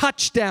also the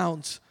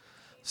touchdowns?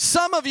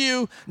 Some of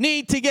you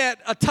need to get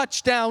a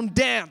touchdown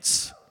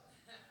dance.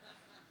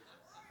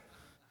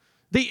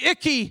 The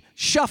Icky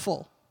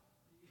Shuffle.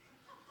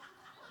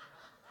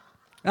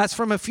 That's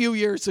from a few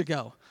years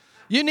ago.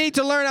 You need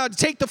to learn how to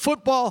take the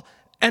football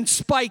and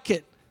spike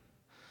it.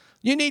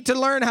 You need to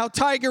learn how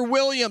Tiger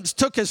Williams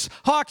took his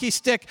hockey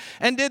stick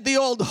and did the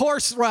old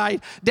horse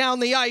ride down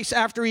the ice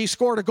after he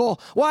scored a goal.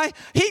 Why?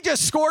 He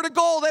just scored a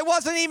goal. That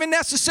wasn't even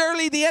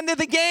necessarily the end of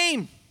the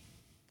game.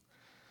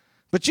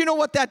 But you know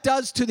what that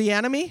does to the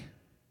enemy?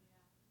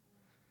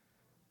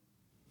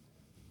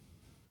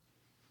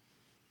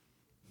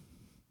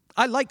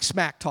 I like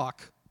smack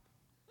talk.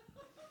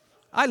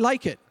 I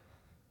like it.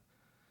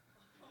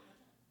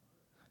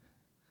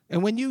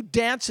 And when you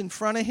dance in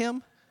front of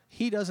him,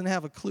 he doesn't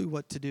have a clue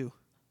what to do.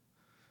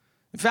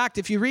 In fact,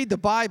 if you read the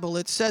Bible,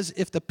 it says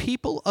if the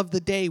people of the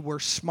day were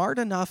smart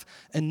enough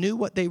and knew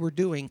what they were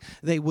doing,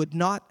 they would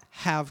not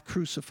have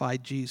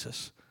crucified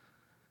Jesus.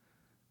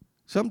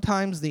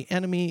 Sometimes the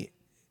enemy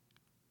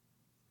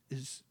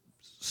is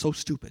so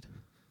stupid.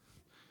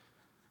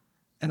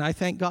 And I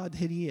thank God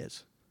that he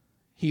is.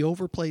 He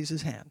overplays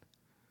his hand.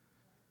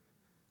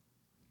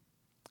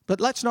 But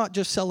let's not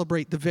just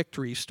celebrate the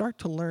victories. Start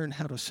to learn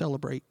how to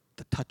celebrate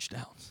the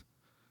touchdowns.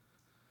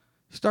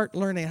 Start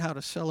learning how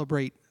to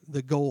celebrate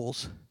the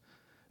goals.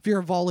 If you're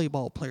a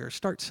volleyball player,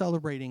 start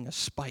celebrating a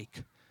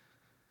spike.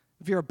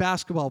 If you're a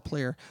basketball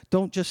player,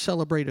 don't just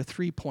celebrate a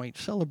 3-point.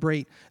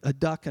 Celebrate a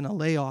duck and a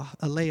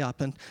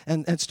layup.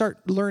 And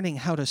start learning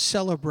how to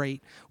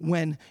celebrate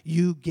when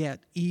you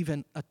get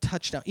even a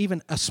touchdown,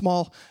 even a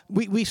small.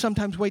 We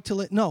sometimes wait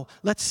till it. No,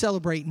 let's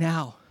celebrate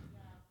now.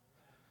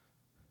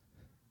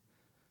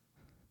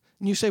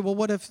 And you say, well,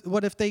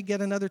 what if they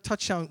get another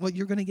touchdown? Well,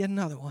 you're going to get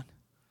another one.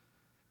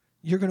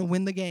 You're going to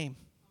win the game.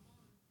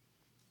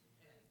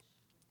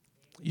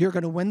 You're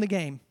going to win the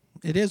game.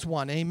 It is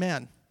one.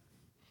 Amen.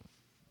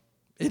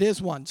 It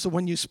is one. So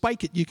when you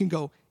spike it, you can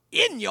go,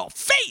 in your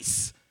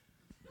face!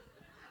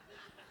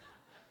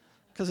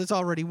 Because it's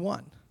already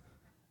won.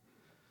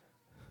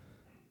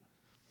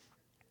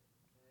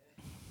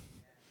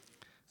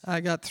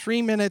 I got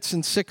 3 minutes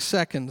and 6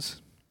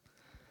 seconds.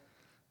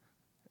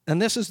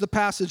 And this is the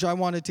passage I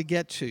wanted to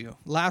get to you.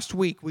 Last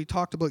week, we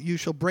talked about you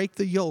shall break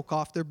the yoke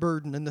off their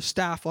burden and the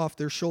staff off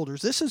their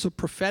shoulders. This is a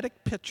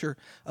prophetic picture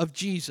of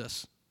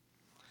Jesus.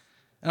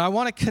 And I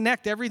want to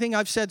connect everything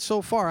I've said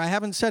so far. I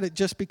haven't said it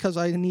just because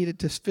I needed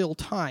to fill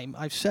time.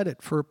 I've said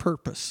it for a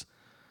purpose.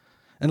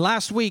 And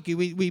last week,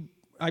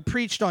 I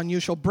preached on you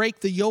shall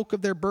break the yoke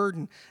of their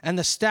burden and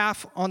the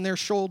staff on their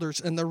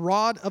shoulders and the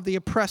rod of the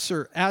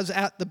oppressor as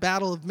at the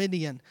battle of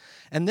Midian.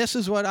 And this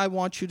is what I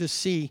want you to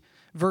see,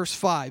 verse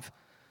 5.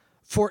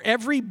 For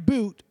every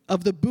boot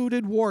of the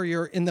booted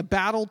warrior in the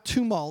battle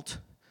tumult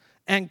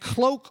and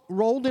cloak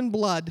rolled in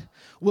blood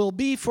will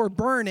be for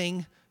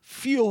burning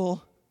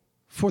fuel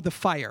for the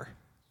fire.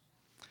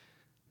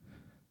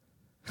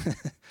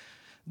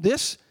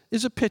 This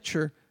is a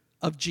picture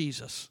of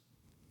Jesus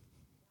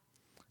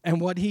and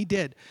what he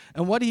did.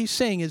 And what he's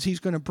saying is he's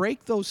going to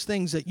break those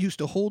things that used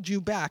to hold you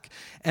back.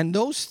 And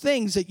those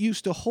things that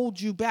used to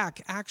hold you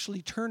back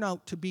actually turn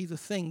out to be the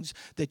things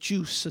that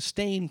you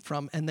sustain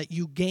from and that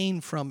you gain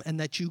from and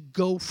that you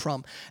go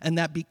from and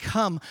that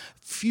become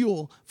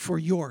fuel for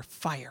your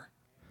fire.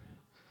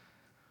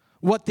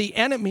 What the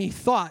enemy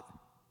thought,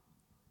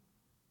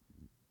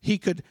 he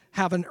could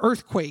have an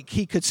earthquake.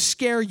 He could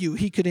scare you.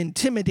 He could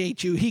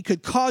intimidate you. He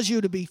could cause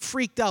you to be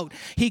freaked out.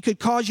 He could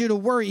cause you to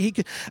worry.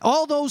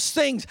 All those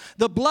things,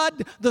 the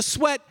blood, the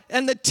sweat,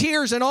 and the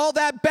tears, and all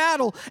that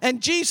battle. And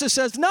Jesus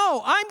says,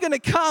 no, I'm going to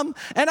come,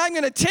 and I'm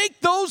going to take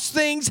those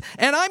things,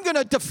 and I'm going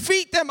to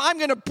defeat them. I'm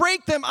going to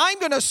break them. I'm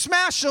going to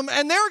smash them,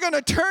 and they're going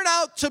to turn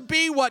out to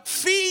be what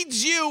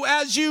feeds you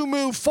as you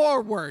move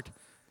forward.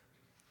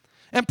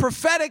 And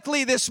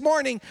prophetically this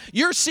morning,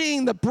 you're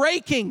seeing the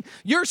breaking,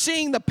 you're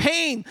seeing the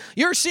pain,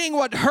 you're seeing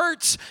what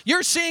hurts,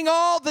 you're seeing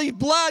all the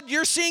blood,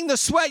 you're seeing the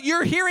sweat,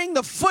 you're hearing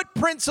the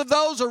footprints of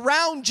those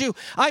around you.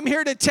 I'm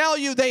here to tell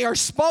you they are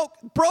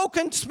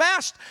broken,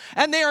 smashed,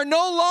 and they are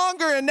no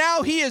longer, and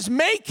now he is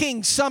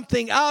making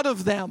something out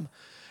of them.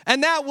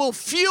 And that will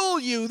fuel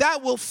you,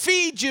 that will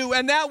feed you,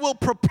 and that will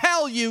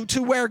propel you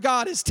to where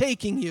God is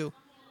taking you.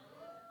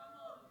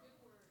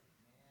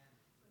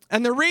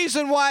 And the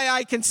reason why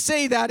I can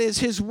say that is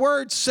his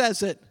word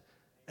says it,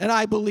 and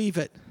I believe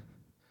it.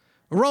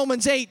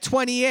 Romans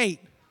 8:28.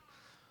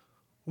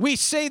 We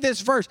say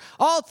this verse,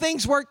 all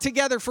things work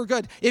together for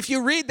good. If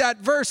you read that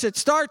verse, it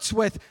starts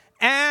with,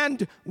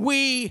 and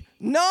we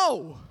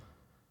know.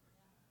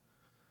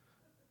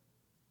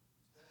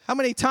 How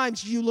many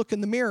times do you look in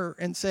the mirror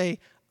and say,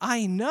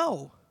 I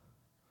know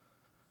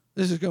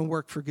this is going to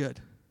work for good?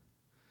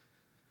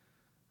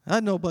 I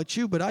don't know about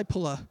you, but I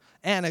pull a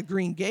Anna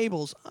Green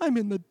Gables. I'm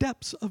in the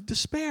depths of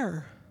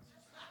despair.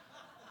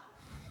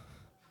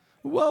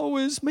 Woe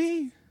is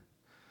me.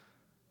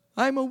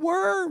 I'm a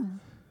worm.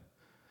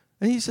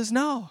 And he says,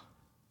 no,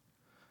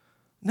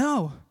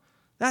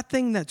 that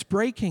thing that's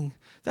breaking,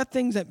 that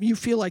thing that you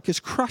feel like is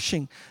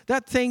crushing,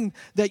 that thing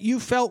that you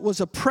felt was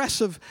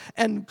oppressive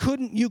and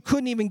you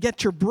couldn't even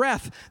get your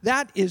breath,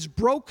 that is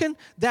broken,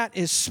 that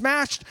is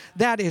smashed,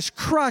 that is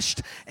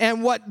crushed.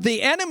 And what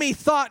the enemy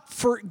thought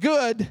for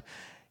good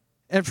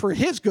and for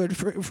his good,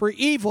 for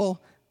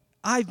evil,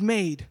 I've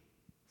made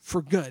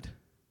for good.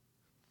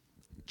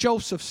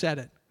 Joseph said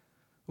it.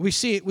 We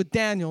see it with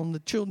Daniel and the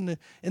children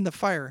in the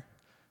fire.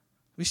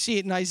 We see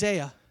it in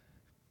Isaiah.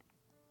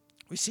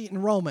 We see it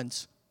in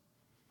Romans.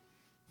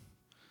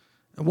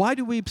 And why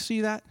do we see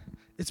that?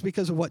 It's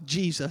because of what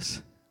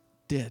Jesus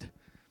did.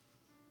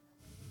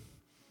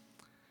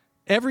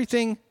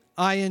 Everything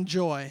I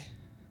enjoy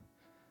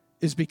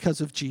is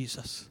because of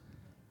Jesus.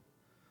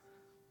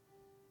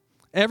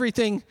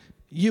 Everything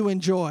you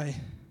enjoy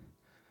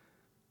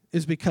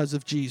is because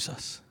of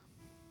Jesus.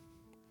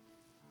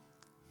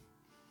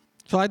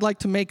 So I'd like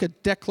to make a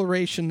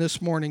declaration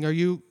this morning. Are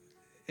you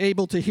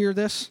able to hear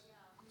this?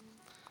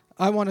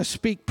 I want to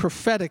speak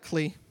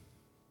prophetically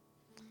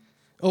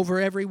over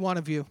every one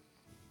of you.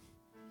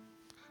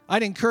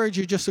 I'd encourage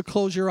you just to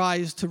close your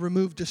eyes to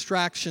remove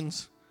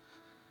distractions.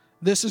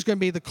 This is going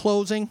to be the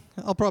closing.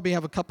 I'll probably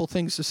have a couple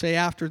things to say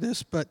after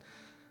this, but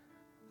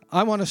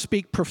I want to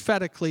speak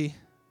prophetically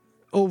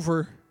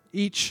over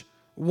each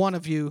one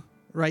of you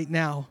right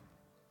now.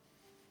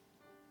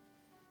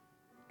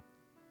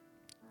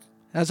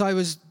 As I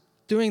was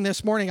doing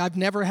this morning, I've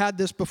never had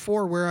this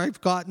before where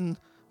I've gotten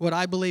what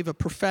I believe a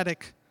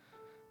prophetic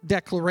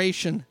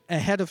declaration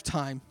ahead of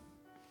time.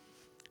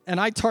 And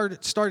I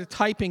started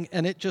typing,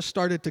 and it just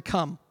started to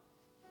come.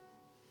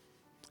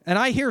 And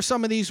I hear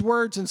some of these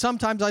words, and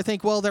sometimes I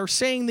think, well, they're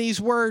saying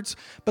these words,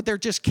 but they're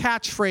just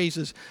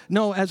catchphrases.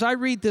 No, as I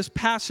read this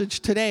passage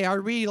today, I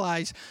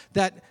realize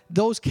that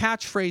those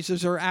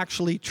catchphrases are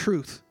actually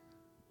truth.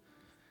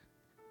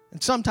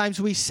 And sometimes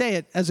we say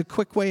it as a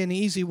quick way and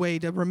easy way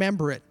to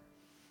remember it.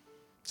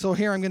 So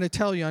here I'm going to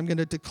tell you, I'm going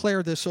to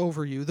declare this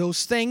over you.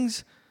 Those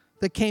things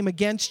that came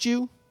against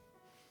you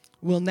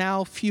will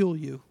now fuel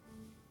you.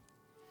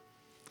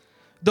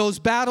 Those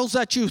battles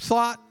that you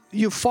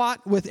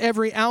fought with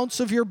every ounce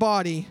of your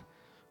body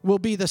will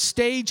be the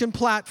stage and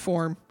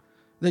platform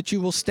that you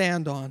will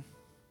stand on.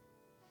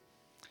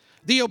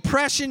 The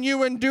oppression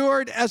you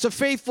endured as a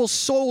faithful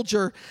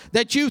soldier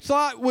that you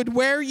thought would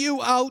wear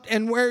you out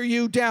and wear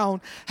you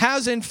down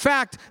has in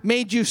fact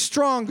made you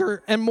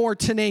stronger and more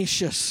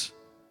tenacious.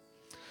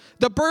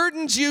 The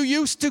burdens you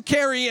used to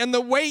carry and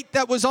the weight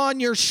that was on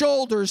your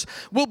shoulders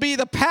will be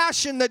the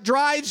passion that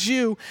drives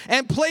you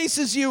and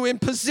places you in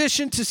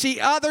position to see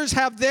others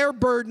have their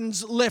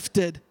burdens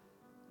lifted.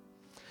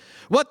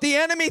 What the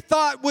enemy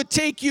thought would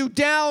take you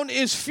down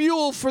is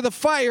fuel for the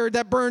fire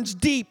that burns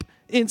deep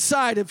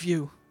inside of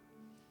you.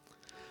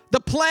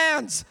 The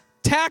plans,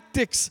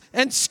 tactics,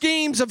 and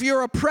schemes of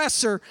your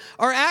oppressor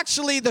are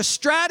actually the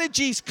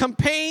strategies,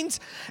 campaigns,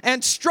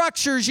 and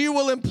structures you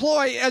will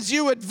employ as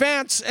you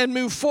advance and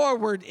move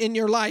forward in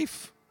your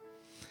life.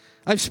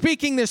 I'm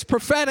speaking this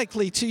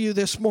prophetically to you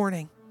this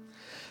morning.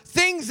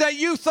 Things that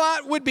you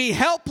thought would be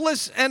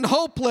helpless and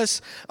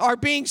hopeless are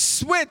being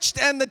switched,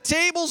 and the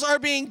tables are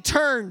being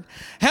turned.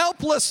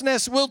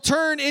 Helplessness will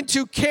turn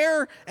into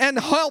care and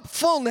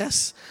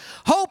helpfulness.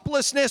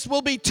 Hopelessness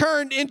will be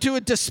turned into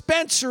a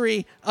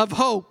dispensary of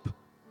hope.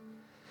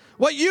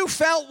 What you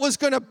felt was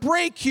going to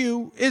break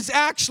you is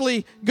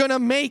actually going to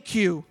make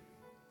you.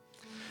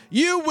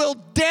 You will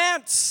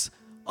dance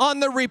on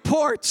the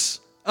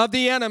reports of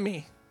the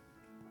enemy.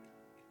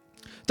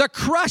 The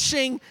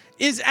crushing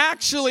is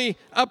actually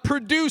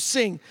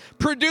producing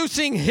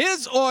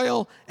his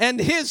oil and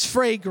his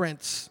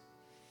fragrance.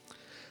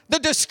 The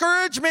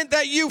discouragement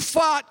that you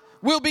fought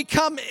will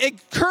become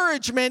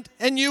encouragement,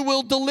 and you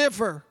will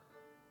deliver.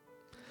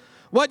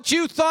 What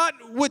you thought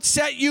would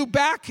set you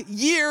back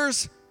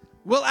years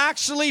will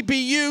actually be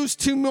used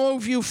to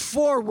move you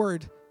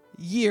forward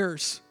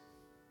years.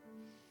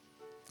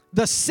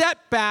 The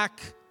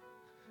setback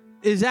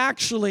is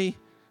actually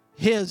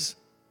his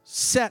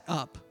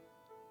setup.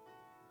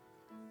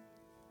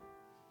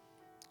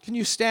 Can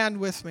you stand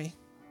with me?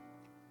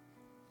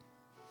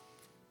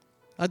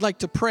 I'd like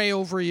to pray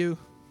over you.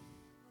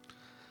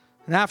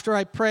 And after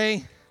I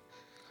pray,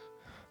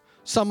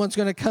 someone's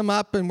going to come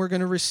up and we're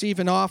going to receive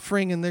an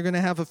offering, and they're going to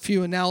have a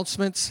few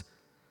announcements.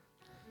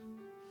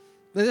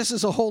 But this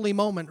is a holy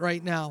moment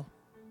right now.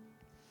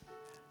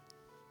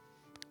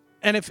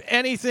 And if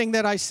anything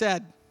that I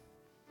said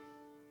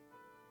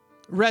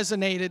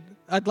resonated,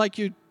 I'd like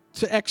you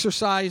to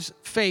exercise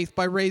faith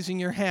by raising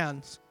your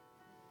hands.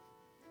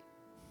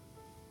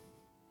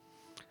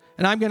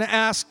 And I'm going to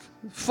ask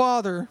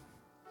Father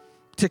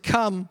to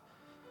come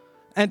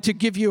and to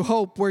give you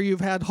hope where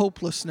you've had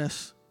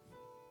hopelessness.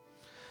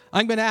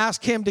 I'm going to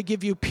ask him to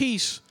give you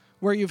peace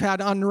where you've had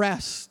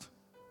unrest.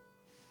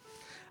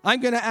 I'm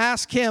going to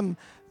ask him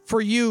for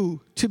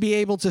you to be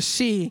able to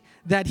see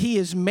that he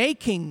is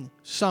making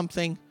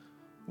something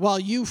while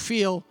you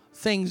feel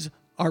things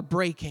are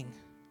breaking.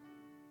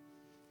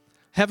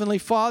 Heavenly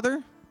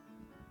Father,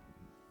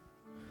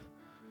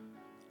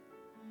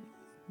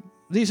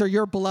 these are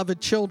your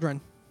beloved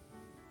children.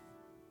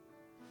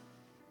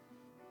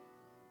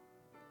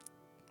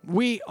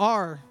 We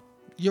are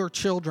your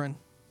children.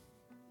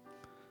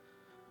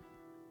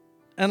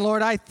 And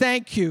Lord, I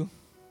thank you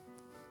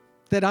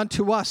that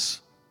unto us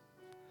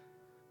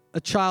a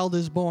child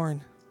is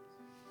born.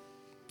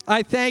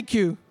 I thank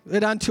you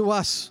that unto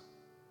us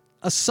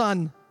a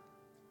son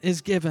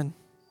is given.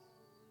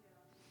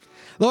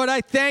 Lord,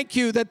 I thank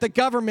you that the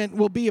government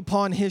will be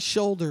upon his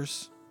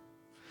shoulders.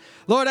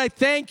 Lord, I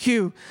thank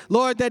you,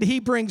 Lord, that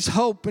he brings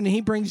hope and he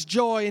brings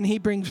joy and he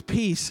brings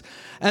peace.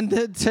 And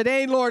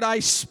today, Lord, I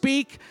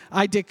speak,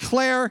 I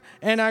declare,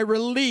 and I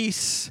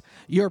release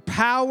your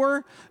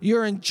power,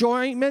 your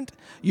enjoyment,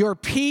 your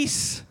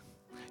peace,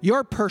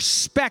 your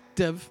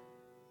perspective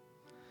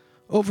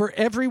over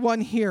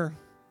everyone here.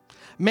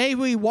 May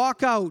we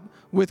walk out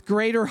with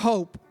greater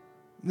hope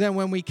than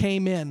when we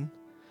came in.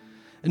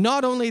 And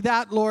not only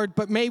that, Lord,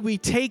 but may we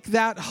take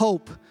that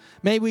hope.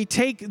 May we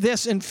take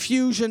this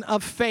infusion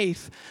of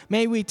faith.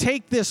 May we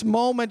take this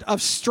moment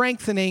of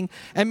strengthening,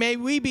 and may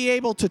we be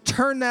able to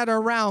turn that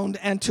around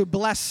and to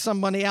bless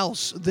somebody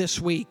else this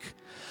week.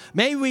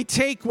 May we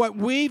take what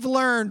we've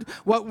learned,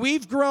 what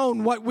we've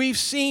grown, what we've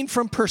seen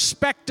from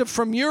perspective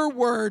from your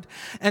word,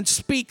 and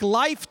speak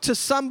life to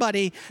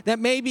somebody that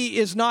maybe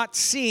is not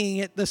seeing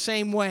it the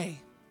same way.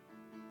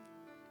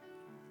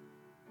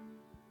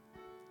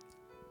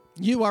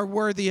 You are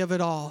worthy of it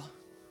all.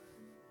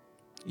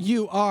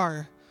 You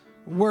are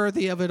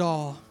worthy of it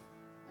all.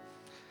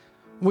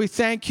 We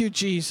thank you,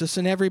 Jesus.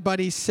 And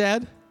everybody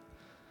said,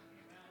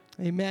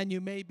 amen.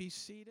 You may be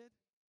seated.